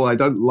awful. I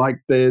don't like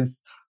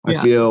this.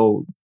 I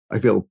feel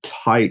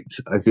tight.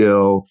 I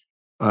feel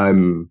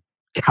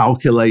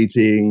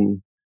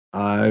calculating.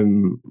 I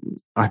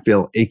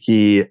feel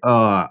icky.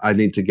 Oh, I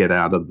need to get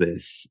out of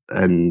this.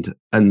 And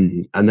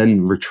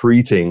then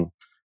retreating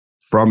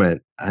from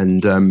it.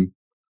 And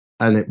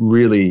it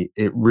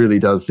really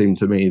does seem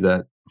to me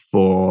that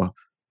for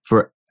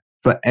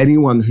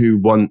anyone who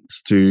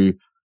wants to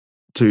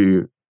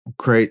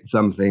create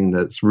something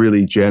that's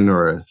really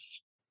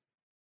generous,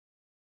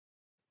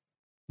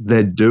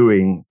 their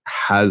doing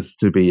has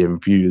to be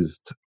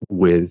infused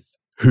with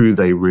who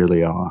they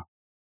really are.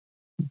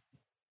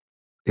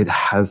 It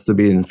has to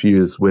be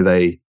infused with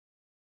a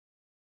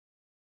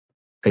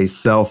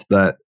self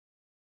that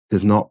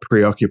is not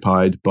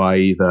preoccupied by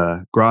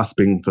either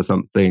grasping for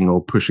something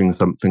or pushing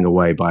something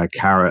away, by a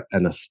carrot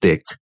and a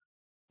stick.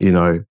 You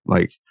know,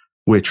 like,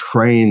 we're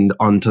trained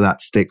onto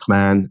that stick,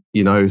 man,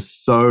 you know,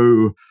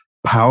 so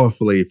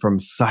powerfully from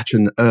such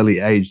an early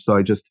age. So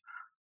I just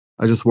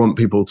want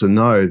people to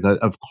know that,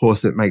 of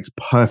course, it makes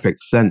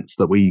perfect sense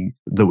that we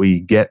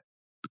get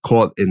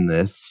caught in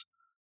this.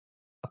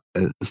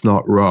 It's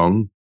not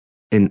wrong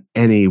in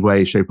any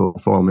way, shape, or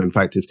form. In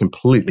fact, it's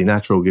completely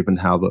natural given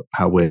how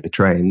we're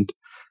trained.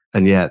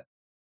 And yet,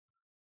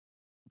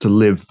 to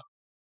live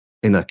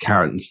in a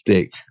carrot and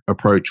stick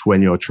approach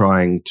when you're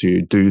trying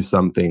to do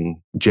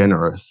something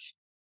generous,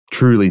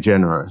 truly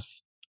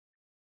generous,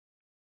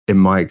 in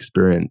my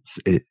experience,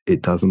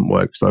 it doesn't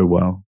work so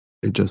well.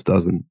 It just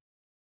doesn't.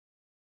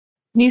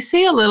 Can you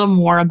say a little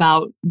more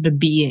about the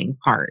being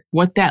part,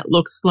 what that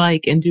looks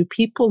like, and do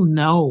people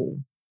know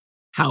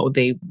how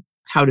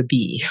to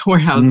be, or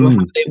how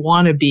they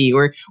want to be,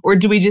 or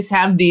do we just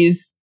have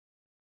these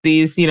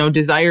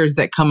desires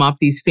that come up,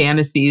 these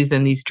fantasies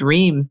and these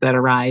dreams that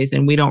arise,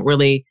 and we don't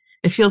really?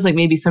 It feels like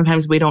maybe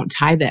sometimes we don't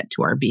tie that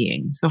to our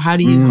being. So how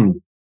do you know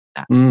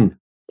that?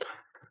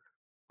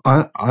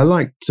 I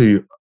like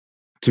to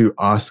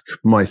ask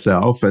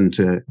myself, and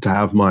to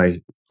have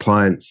my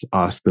clients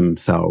ask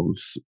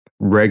themselves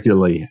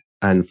regularly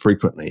and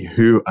frequently,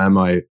 who am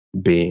I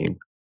being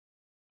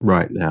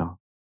right now?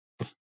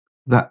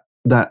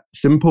 That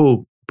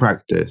simple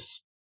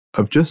practice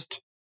of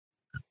just,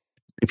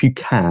 if you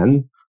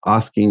can,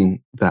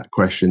 asking that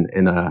question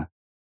in a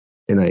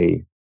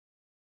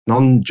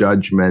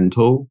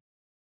non-judgmental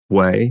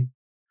way,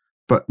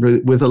 but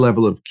with a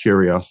level of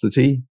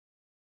curiosity.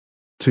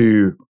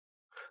 To,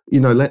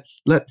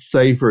 let's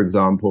say, for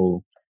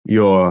example,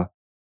 you're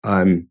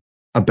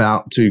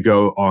about to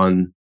go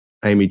on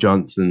Amy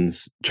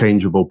Johnson's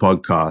Changeable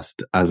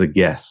podcast as a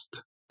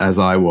guest, as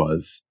I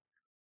was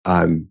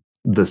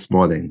this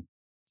morning.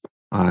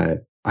 I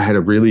had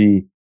a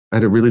really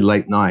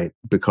late night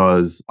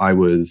because I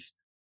was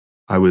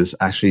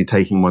actually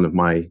taking one of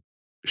my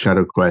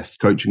Shadow Quest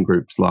coaching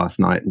groups last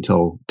night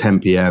until 10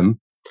 p.m.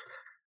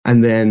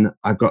 And then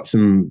I've got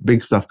some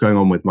big stuff going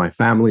on with my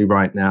family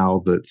right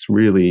now that's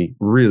really,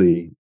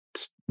 really,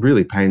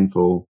 really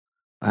painful.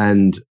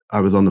 And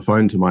I was on the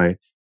phone to my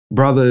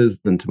brothers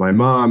and to my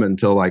mom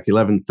until like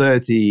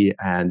 11:30.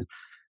 And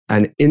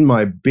in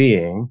my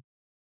being,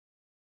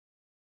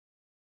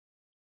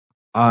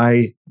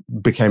 I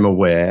became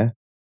aware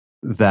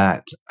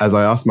that as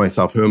I asked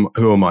myself,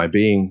 who am I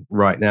being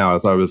right now,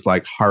 as I was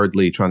like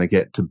hurriedly trying to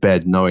get to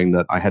bed, knowing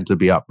that I had to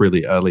be up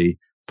really early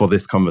for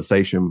this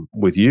conversation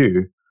with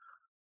you,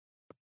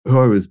 who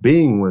I was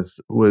being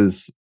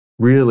was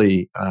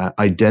really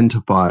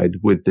identified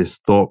with this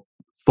thought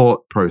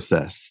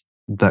process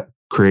that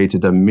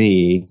created a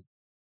me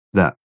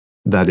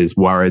that is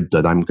worried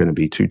that I'm going to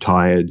be too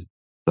tired,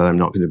 that I'm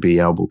not going to be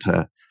able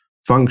to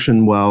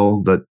function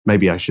well, that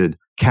maybe I should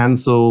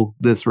cancel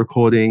this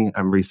recording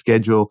and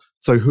reschedule.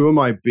 So who am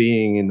I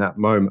being in that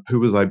moment? Who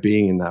was I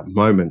being in that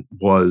moment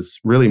was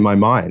really my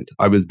mind.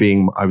 I was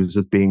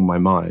just being my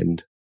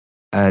mind.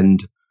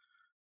 And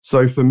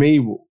so for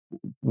me,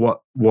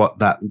 what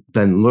that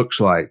then looks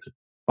like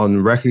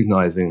on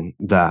recognizing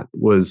that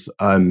was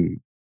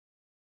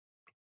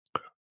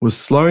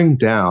slowing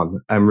down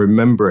and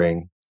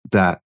remembering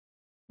that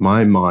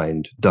my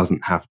mind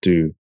doesn't have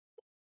to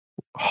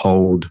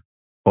hold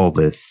all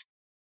this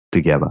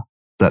together,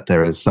 that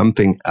there is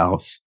something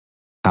else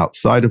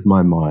outside of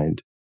my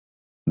mind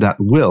that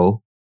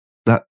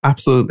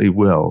absolutely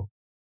will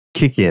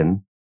kick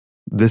in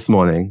this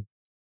morning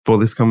for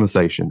this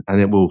conversation,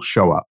 and it will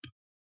show up.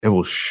 It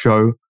will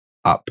show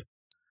up.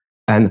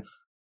 And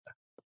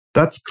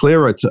that's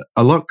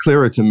a lot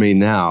clearer to me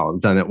now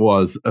than it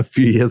was a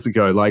few years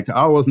ago. Like,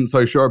 I wasn't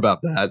so sure about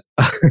that.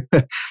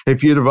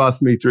 If you'd have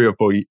asked me 3 or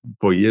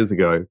 4 years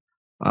ago,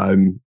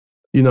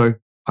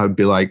 I'd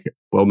be like,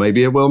 well,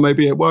 maybe it will,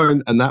 maybe it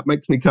won't. And that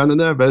makes me kind of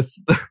nervous.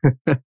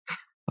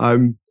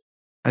 And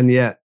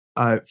yet,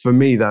 for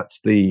me,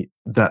 that's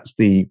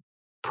the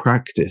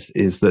practice,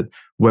 is that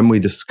when we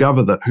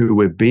discover that who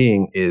we're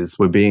being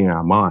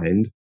our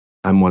mind,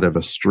 and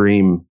whatever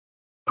stream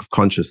of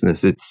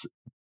consciousness it's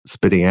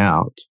spitting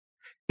out,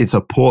 it's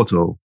a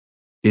portal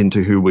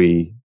into who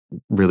we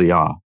really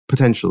are,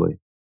 potentially,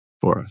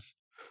 for us.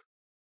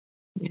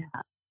 Yeah,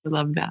 I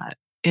love that.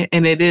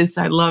 And it is,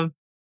 I love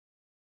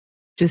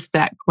just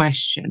that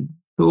question.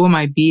 Who am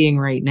I being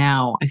right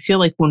now? I feel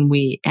like when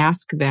we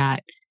ask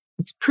that,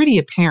 it's pretty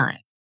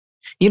apparent.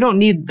 You don't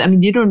need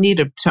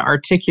to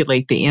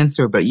articulate the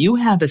answer, but you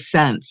have a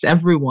sense.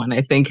 Everyone,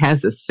 I think,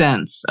 has a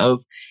sense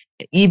of,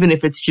 even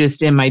if it's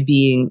just in my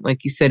being,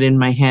 like you said, in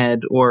my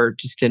head, or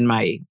just in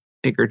my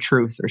bigger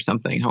truth or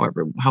something,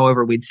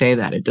 however we'd say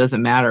that, it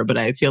doesn't matter. But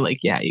I feel like,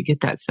 yeah, you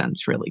get that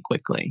sense really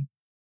quickly.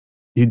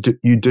 You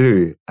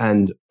do.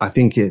 And I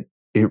think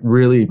it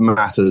really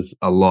matters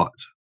a lot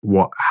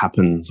what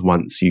happens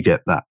once you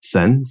get that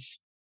sense.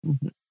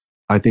 Mm-hmm.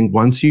 I think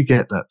once you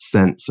get that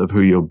sense of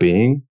who you're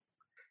being,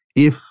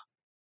 if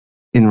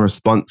in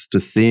response to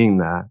seeing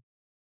that,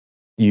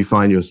 you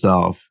find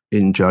yourself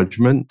in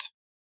judgment,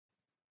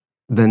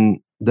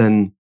 then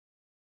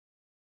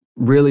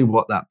really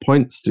what that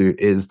points to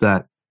is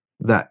that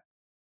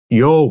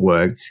your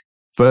work,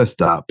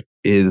 first up,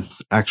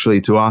 is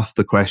actually to ask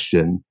the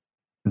question,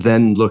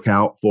 then look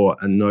out for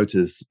and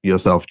notice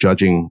yourself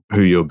judging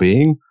who you're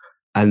being.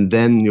 And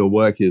then your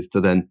work is to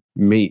then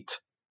meet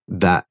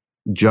that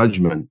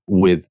judgment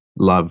with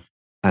love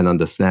and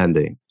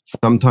understanding.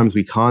 Sometimes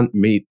we can't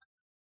meet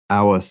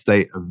our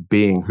state of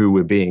being, who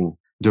we're being,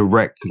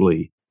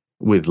 directly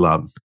with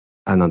love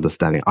and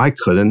understanding. I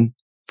couldn't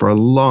for a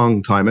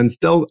long time and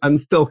still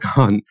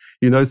can't.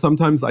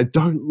 Sometimes I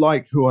don't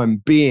like who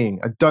I'm being.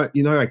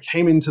 I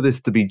came into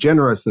this to be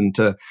generous and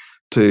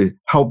to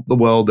help the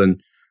world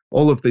and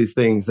all of these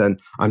things, and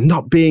I'm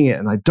not being it,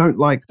 and I don't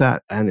like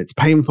that, and it's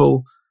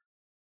painful.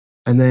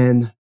 And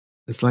then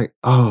it's like,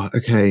 oh,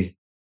 okay.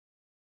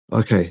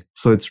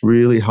 So it's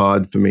really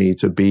hard for me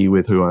to be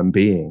with who I'm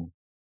being.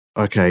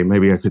 Okay,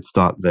 maybe I could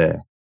start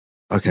there.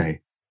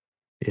 Okay.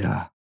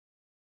 Yeah.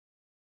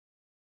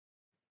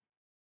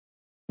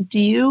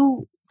 Do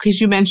you, because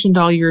you mentioned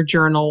all your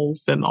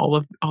journals and all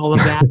of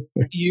that,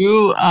 do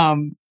you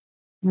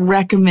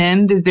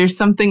recommend, is there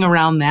something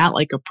around that,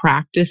 like a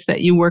practice that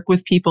you work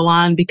with people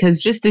on? Because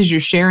just as you're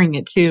sharing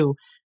it too,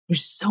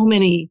 there's so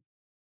many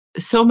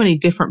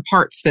different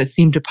parts that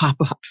seem to pop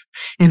up.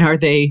 And are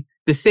they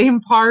the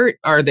same part?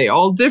 Are they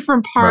all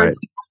different parts?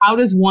 Right. How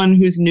does one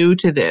who's new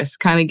to this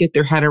kind of get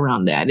their head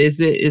around that? Is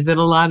it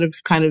a lot of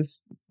kind of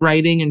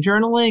writing and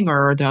journaling,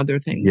 or are there other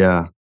things?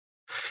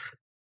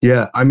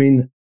 Yeah. I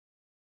mean,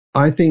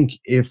 I think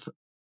if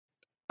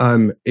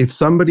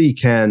somebody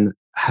can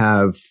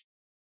have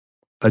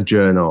a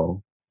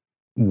journal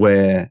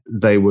where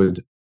they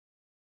would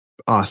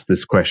ask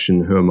this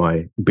question, who am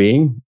I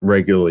being,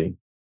 regularly,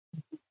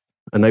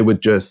 and they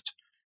would just,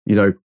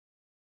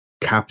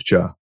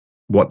 capture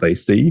what they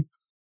see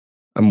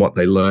and what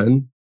they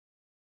learn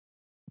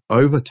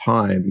over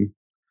time,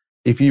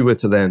 if you were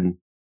to then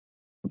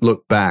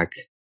look back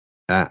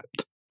at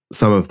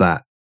some of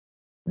that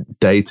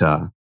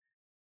data,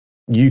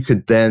 you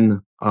could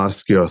then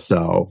ask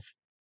yourself,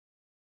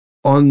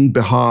 on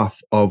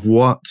behalf of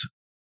what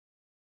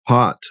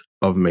part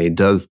of me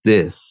does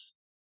this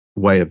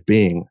way of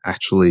being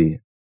actually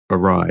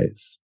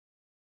arise?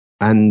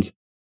 And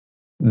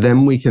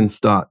then we can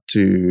start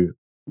to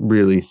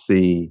really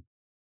see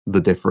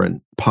the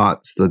different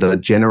parts that are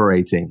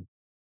generating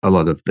a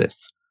lot of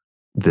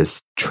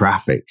this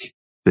traffic,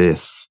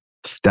 this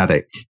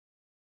static.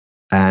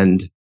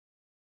 And,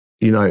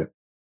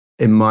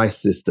 in my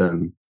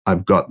system,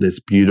 I've got this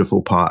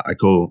beautiful part I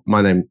call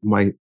my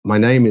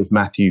name is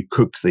Matthew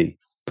Cooksey.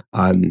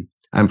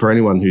 And for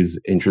anyone who's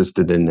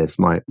interested in this,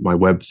 my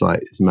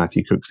website is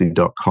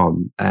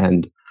matthewcooksey.com.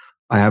 And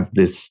I have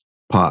this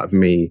part of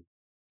me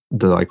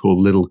that I call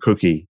Little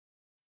Cookie.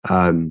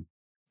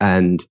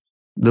 And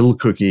Little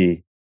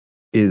Cookie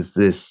is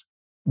this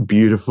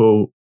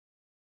beautiful,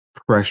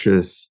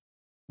 precious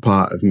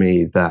part of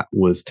me that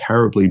was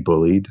terribly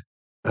bullied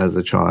as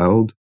a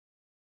child,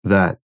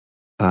 that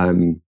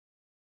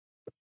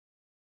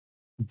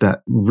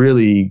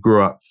really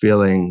grew up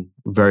feeling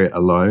very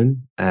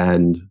alone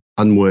and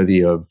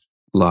unworthy of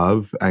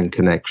love and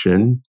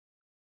connection.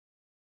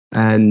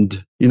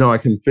 And, I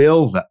can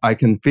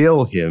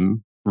feel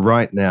him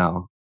right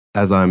now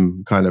as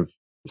I'm kind of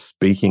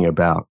speaking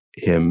about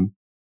him.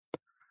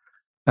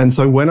 And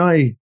so when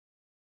I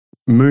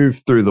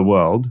move through the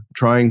world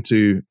trying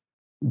to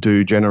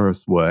do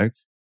generous work,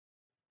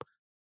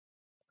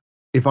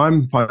 if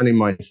I'm finding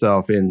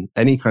myself in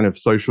any kind of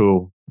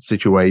social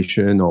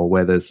situation or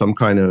where there's some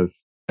kind of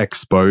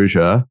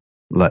exposure,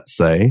 let's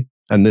say,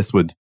 and this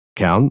would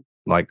count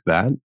like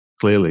that,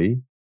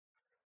 clearly,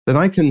 then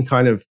I can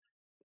kind of,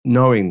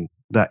 knowing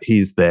that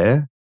he's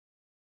there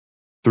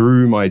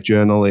through my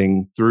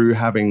journaling, through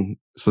having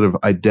sort of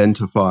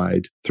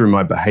identified through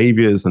my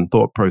behaviors and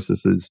thought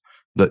processes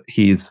that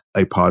he's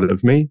a part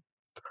of me,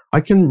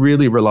 I can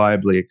really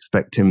reliably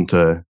expect him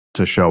to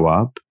show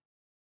up.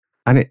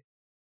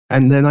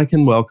 And then I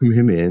can welcome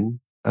him in,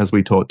 as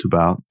we talked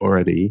about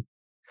already.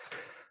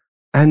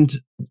 And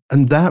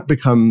that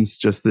becomes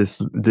just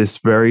this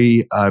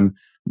very,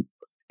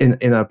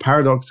 in a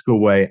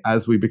paradoxical way,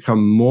 as we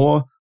become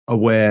more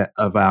aware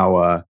of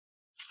the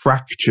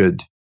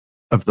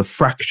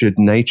fractured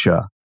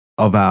nature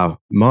of our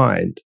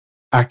mind,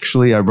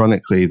 actually,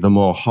 ironically, the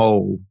more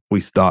whole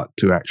we start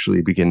to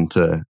actually begin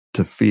to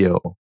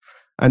feel.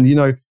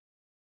 And,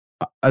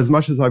 as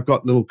much as I've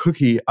got Little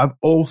Cookie, I've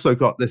also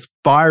got this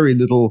fiery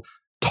little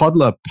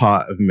toddler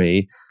part of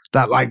me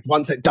that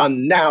wants it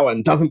done now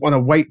and doesn't want to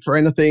wait for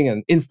anything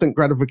and instant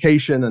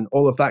gratification and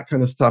all of that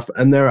kind of stuff.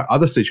 And there are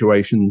other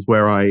situations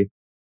where I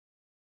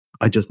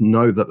just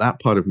know that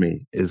part of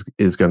me is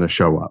going to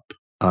show up.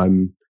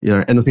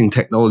 Anything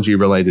technology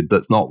related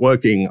that's not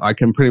working, I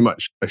can pretty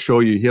much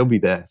assure you he'll be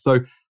there.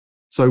 So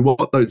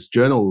what those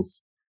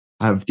journals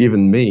have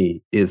given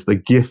me is the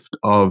gift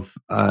of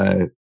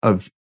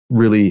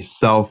really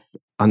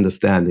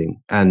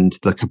self-understanding and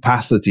the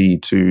capacity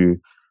to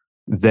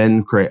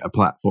then create a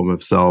platform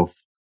of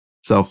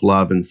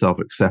self-love and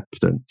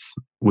self-acceptance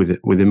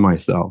within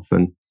myself.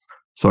 And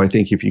so I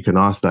think if you can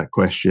ask that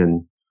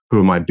question, who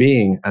am I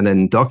being, and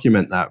then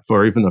document that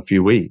for even a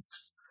few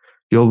weeks,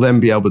 you'll then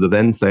be able to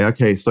then say,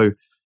 okay, so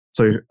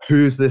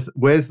who's this?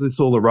 Where's this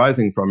all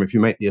arising from? If you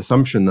make the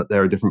assumption that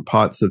there are different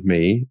parts of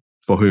me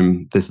for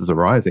whom this is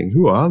arising,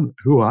 who are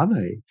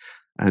they?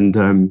 And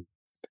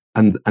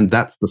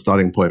that's the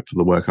starting point for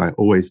the work I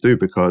always do,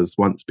 because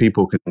once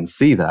people can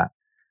see that,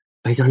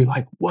 they go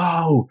like,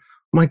 "Whoa,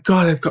 my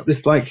God, I've got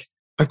this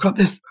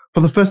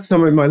for the first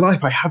time in my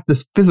life. I have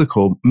this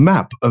physical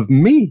map of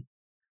me,"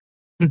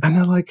 and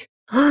they're like,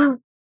 "Oh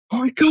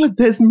my God,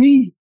 there's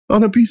me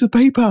on a piece of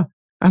paper."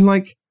 And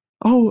like,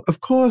 oh, of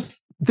course,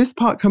 this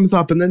part comes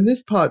up, and then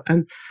this part,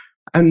 and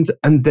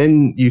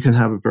then you can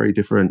have a very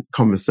different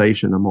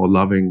conversation, a more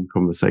loving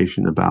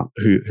conversation about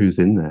who's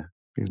in there,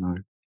 you know.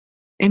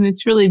 And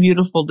it's really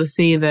beautiful to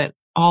see that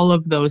all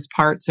of those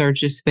parts are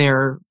just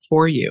there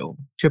for you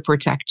to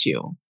protect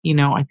you. You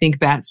know, I think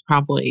that's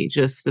probably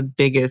just the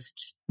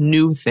biggest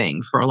new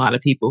thing for a lot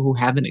of people who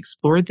haven't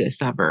explored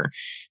this ever.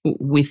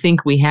 We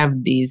think we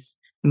have these,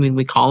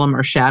 we call them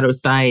our shadow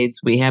sides.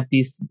 We have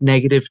these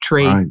negative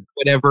traits, right,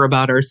 whatever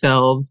about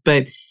ourselves.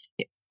 But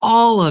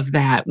all of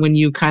that, when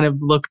you kind of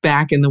look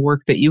back in the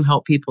work that you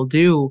help people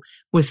do,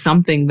 was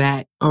something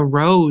that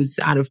arose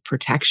out of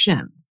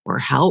protection or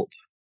help.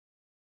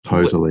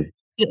 Totally.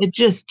 It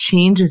just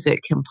changes it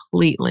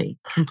completely.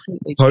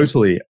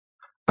 Totally.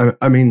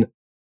 I mean,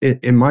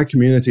 in my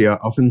community, I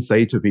often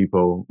say to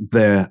people,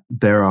 there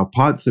are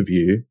parts of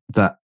you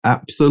that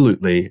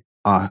absolutely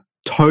are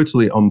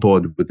totally on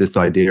board with this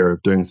idea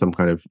of doing some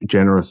kind of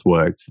generous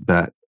work,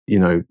 that, you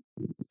know,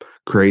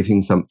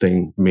 creating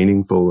something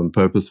meaningful and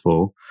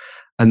purposeful.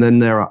 And then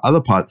there are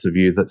other parts of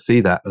you that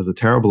see that as a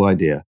terrible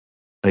idea,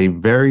 a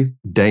very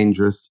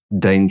dangerous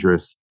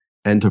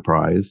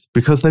enterprise,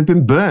 because they've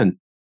been burnt.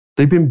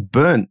 They've been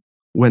burnt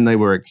when they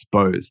were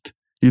exposed.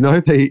 You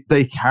know,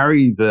 they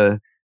carry the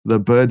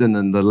burden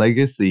and the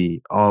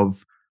legacy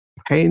of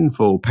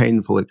painful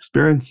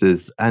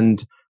experiences.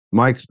 And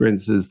my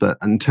experience is that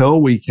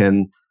until we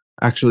can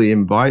actually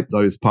invite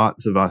those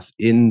parts of us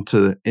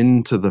into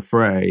the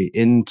fray,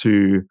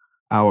 into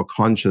our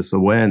conscious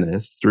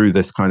awareness through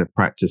this kind of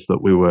practice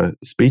that we were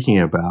speaking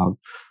about,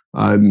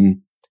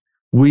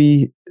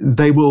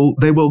 they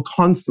will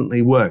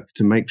constantly work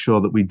to make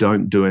sure that we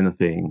don't do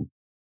anything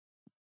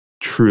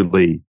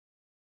truly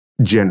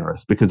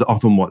generous, because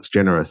often what's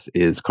generous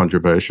is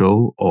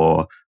controversial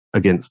or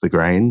against the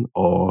grain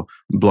or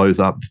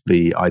blows up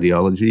the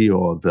ideology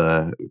or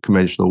the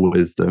conventional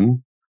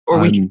wisdom. Or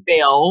we could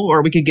fail,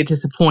 or we could get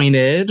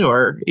disappointed,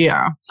 or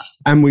yeah.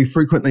 And we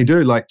frequently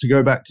do. Like, to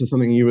go back to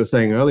something you were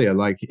saying earlier,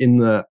 like in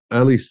the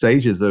early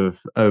stages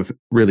of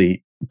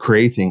really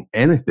creating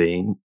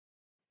anything,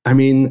 I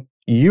mean,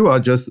 you are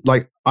just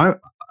like,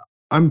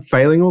 I'm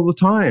failing all the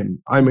time.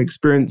 I'm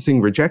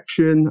experiencing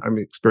rejection. I'm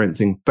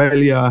experiencing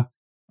failure.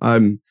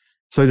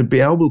 So to be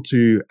able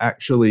to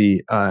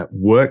actually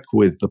work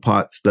with the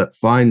parts that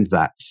find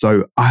that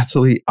so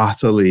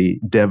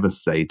utterly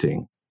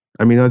devastating.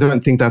 I mean, I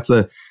don't think that's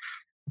a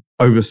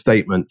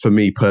overstatement for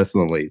me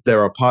personally.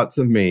 There are parts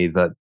of me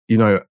that, you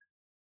know,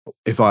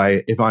 if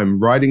I'm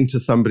writing to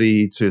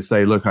somebody to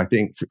say, look, I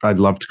think I'd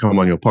love to come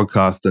on your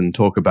podcast and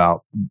talk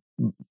about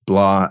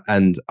blah,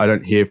 and I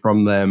don't hear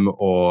from them,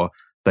 or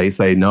they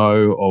say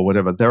no, or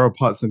whatever, there are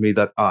parts of me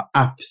that are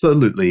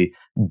absolutely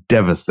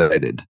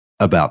devastated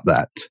about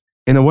that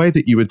in a way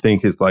that you would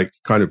think is like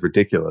kind of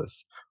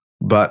ridiculous.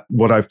 But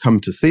what I've come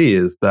to see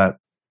is that,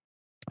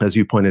 as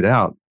you pointed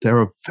out, there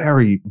are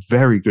very,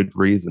 very good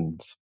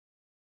reasons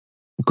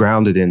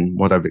grounded in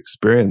what I've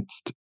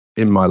experienced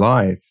in my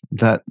life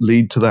that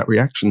lead to that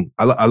reaction.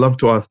 I love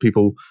to ask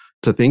people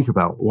to think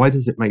about, why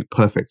does it make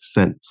perfect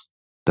sense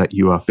that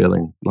you are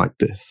feeling like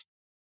this?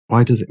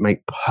 Why does it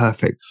make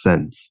perfect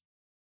sense?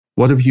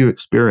 What have you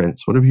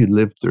experienced? What have you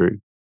lived through?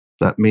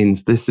 That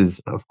means this is,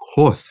 of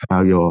course,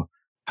 how you're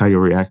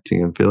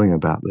reacting and feeling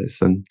about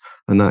this. And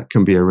that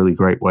can be a really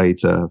great way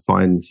to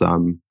find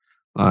some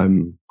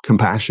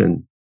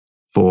compassion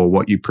for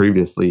what you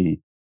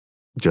previously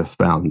just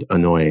found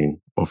annoying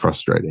or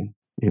frustrating,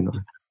 you know.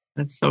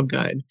 That's so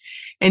good.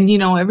 And, you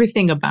know,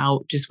 everything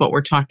about just what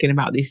we're talking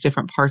about, these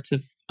different parts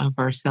of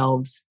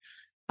ourselves,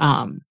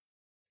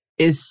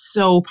 is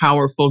so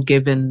powerful,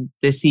 given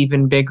this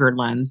even bigger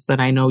lens that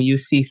I know you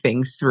see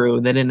things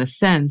through, that in a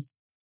sense,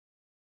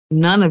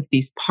 none of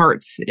these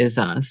parts is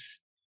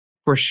us.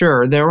 For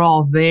sure, they're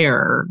all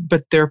there,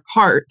 but they're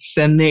parts,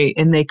 and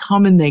they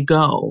come and they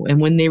go. And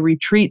when they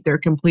retreat, they're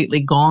completely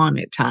gone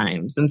at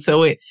times. And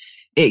so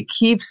it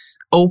keeps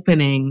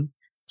opening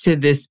to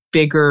this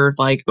bigger,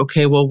 like,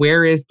 okay, well,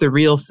 where is the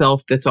real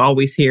self that's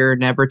always here,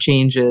 never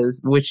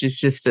changes, which is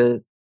just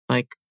a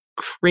like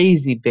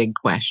crazy big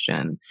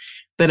question.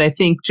 But I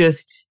think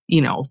just,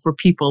 for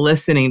people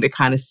listening to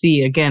kind of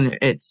see, again,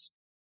 it's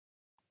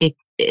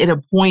at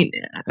a point,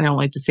 I don't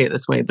like to say it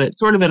this way, but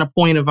sort of at a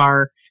point of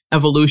our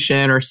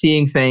evolution or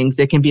seeing things,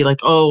 it can be like,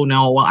 oh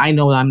no, well, I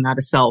know I'm not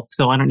a self,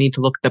 so I don't need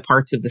to look at the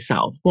parts of the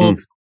self. Well,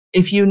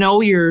 if you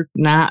know you're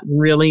not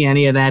really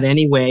any of that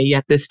anyway,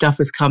 yet this stuff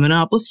is coming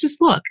up, let's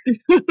just look. If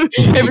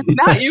it's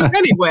not you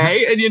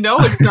anyway, and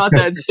it's not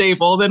that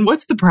stable, then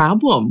what's the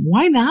problem?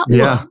 Why not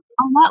look?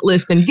 Why not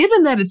listen?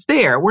 Given that it's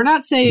there, we're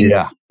not saying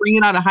bring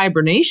it out of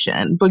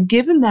hibernation, but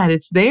given that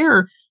it's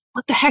there,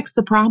 what the heck's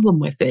the problem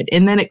with it?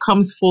 And then it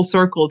comes full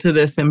circle to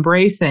this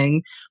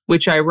embracing,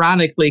 which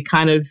ironically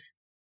kind of,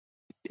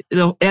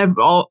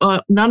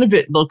 none of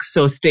it looks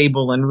so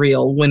stable and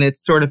real when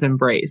it's sort of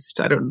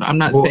embraced. I'm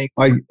not saying.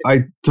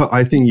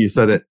 I think you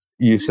said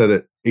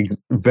it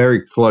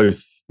very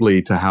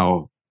closely to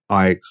how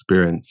I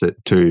experience it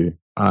too.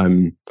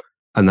 And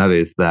that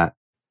is that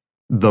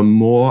the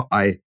more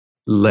I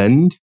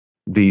lend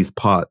these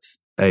parts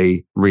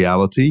a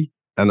reality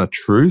and a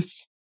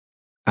truth,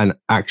 and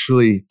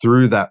actually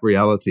through that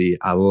reality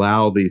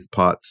allow these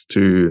parts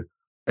to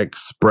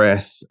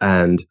express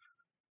and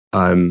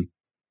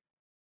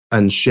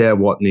share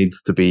what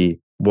needs to be,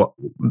 what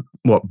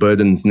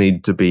burdens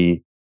need to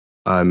be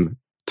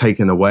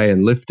taken away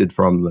and lifted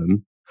from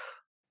them.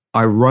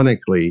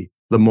 Ironically,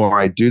 the more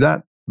I do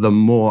that, the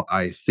more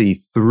I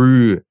see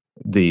through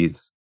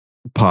these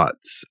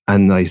parts,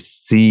 and I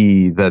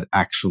see that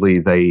actually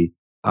they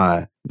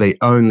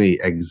only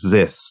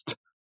exist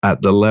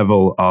at the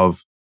level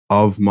of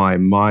my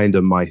mind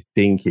and my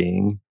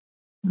thinking,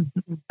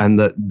 and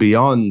that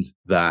beyond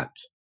that,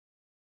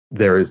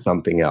 there is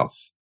something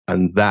else.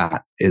 And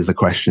that is a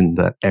question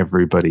that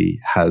everybody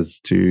has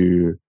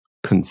to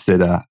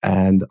consider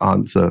and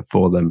answer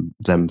for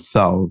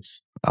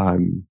themselves.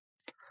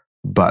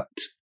 But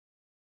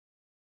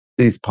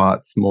these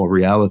parts, more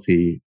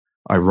reality,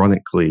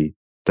 ironically,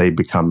 they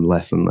become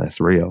less and less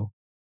real.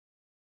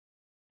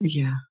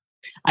 Yeah.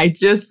 I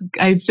just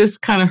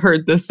kind of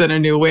heard this in a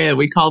new way.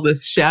 We call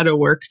this shadow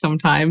work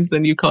sometimes,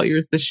 and you call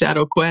yours the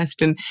shadow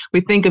quest. And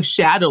we think of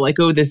shadow like,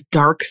 oh, this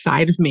dark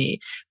side of me.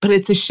 But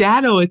it's a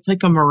shadow. It's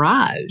like a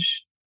mirage.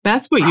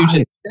 That's what you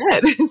just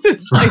said.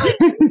 It's like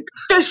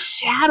just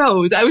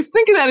shadows. I was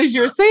thinking that as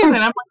you were saying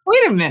that. I'm like,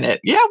 wait a minute.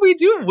 Yeah, we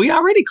do. We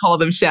already call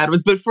them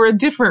shadows, but for a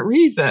different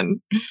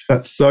reason.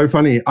 That's so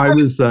funny. I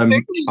was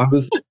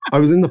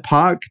in the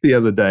park the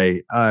other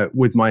day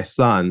with my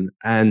son,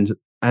 and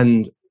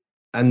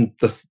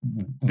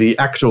the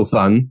actual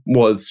sun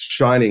was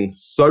shining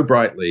so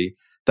brightly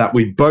that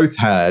we both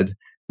had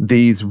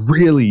these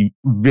really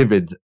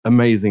vivid,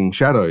 amazing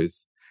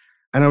shadows.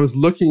 And I was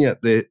looking at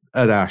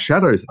our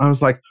shadows. I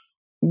was like,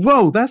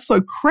 whoa, that's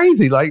so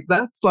crazy.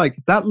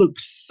 That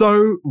looks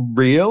so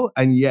real,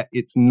 and yet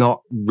it's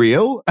not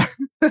real.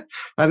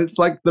 And it's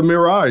like the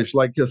mirage,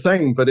 like you're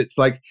saying. But it's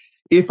like,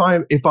 if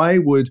I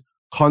would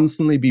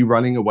constantly be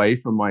running away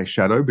from my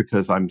shadow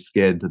because I'm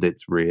scared that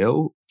it's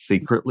real,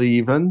 secretly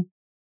even,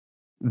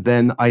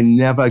 then I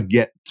never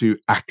get to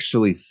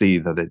actually see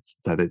that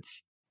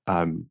it's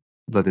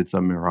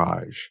a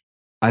mirage.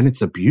 And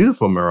it's a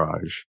beautiful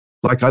mirage.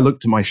 Like, I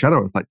looked to my shadow,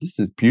 I was like, this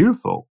is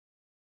beautiful.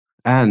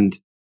 And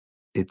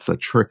it's a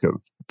trick of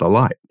the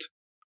light.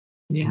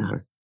 Yeah.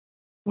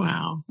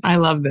 Wow. I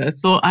love this.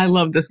 So I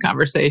love this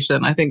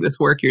conversation. I think this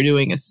work you're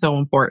doing is so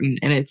important.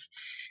 And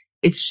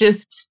it's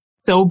just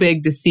so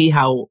big to see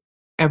how,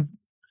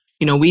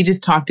 we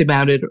just talked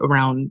about it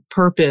around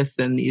purpose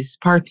and these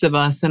parts of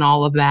us and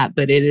all of that,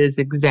 but it is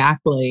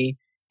exactly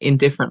in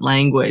different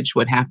language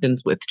what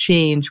happens with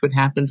change, what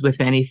happens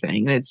with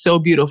anything. And it's so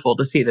beautiful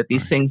to see that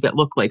these things that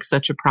look like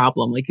such a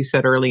problem, like you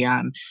said early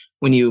on,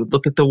 when you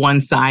look at the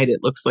one side, it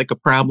looks like a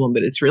problem,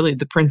 but it's really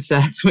the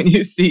princess when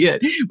you see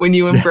it, when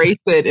you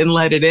embrace it and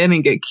let it in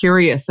and get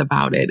curious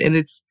about it. And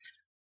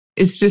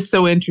it's just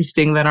so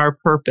interesting that our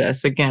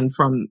purpose, again,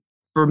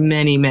 for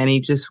many, many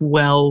just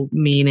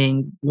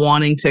well-meaning,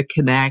 wanting to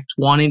connect,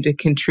 wanting to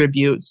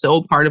contribute,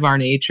 so part of our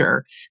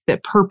nature,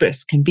 that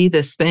purpose can be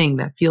this thing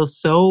that feels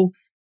so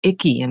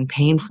icky and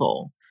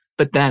painful.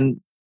 But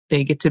then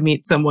they get to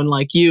meet someone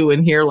like you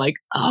and hear like,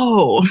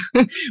 oh,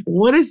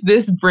 what is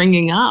this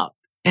bringing up?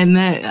 And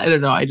then, I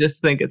don't know, I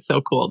just think it's so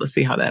cool to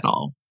see how that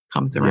all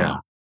comes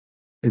around.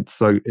 Yeah. It's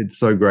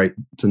so great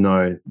to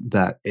know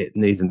that it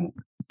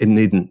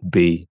needn't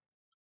be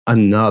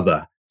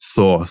another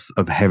source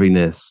of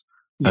heaviness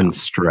and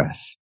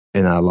stress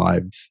in our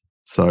lives.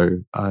 So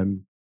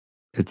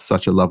it's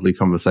such a lovely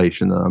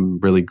conversation. And I'm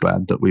really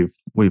glad that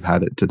we've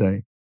had it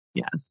today.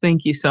 Yes,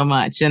 thank you so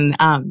much. And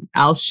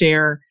I'll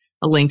share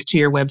a link to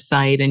your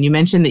website. And you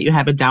mentioned that you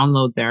have a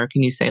download there.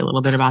 Can you say a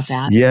little bit about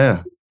that?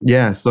 Yeah.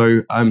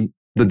 So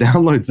the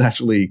download's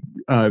actually,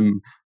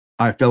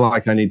 I feel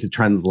like I need to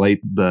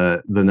translate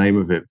the name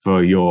of it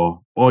for your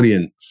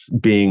audience,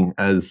 being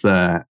as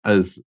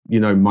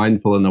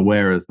mindful and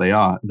aware as they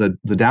are. The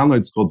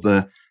download's called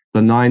the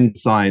 9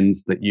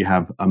 signs that you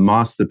have a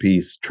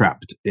masterpiece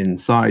trapped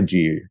inside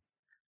you.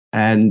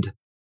 And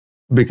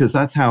because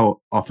that's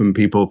how often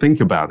people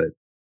think about it.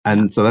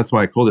 And so that's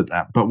why I called it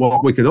that. But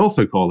what we could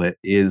also call it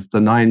is the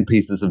 9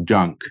 pieces of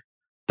junk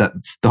that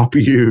stop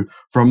you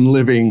from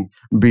living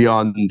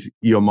beyond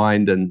your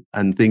mind and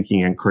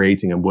thinking and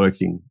creating and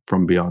working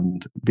from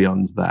beyond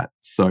that.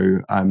 So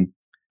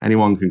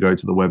anyone can go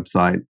to the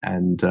website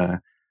and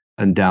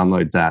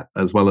download that,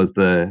 as well as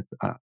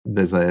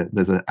there's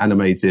an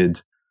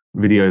animated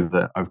video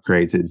that I've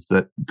created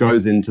that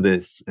goes into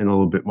this in a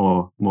little bit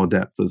more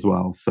depth as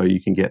well. So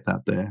you can get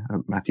that there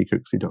at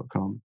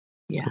matthewcooksey.com.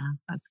 Yeah,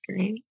 that's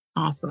great.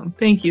 Awesome.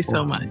 Thank you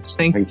so much.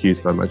 Thanks. Thank you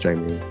so much,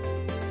 Amy.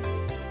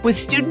 With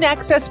Student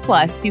Access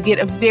Plus, you get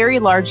a very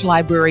large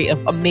library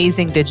of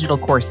amazing digital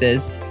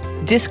courses,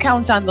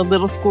 discounts on the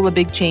Little School of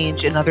Big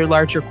Change and other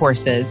larger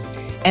courses,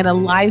 and a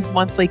live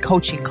monthly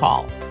coaching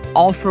call,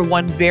 all for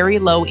one very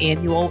low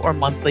annual or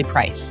monthly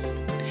price.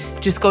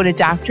 Just go to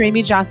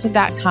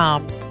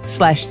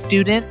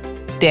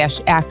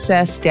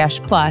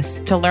dramyjohnson.com/student-access-plus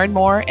to learn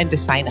more and to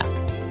sign up.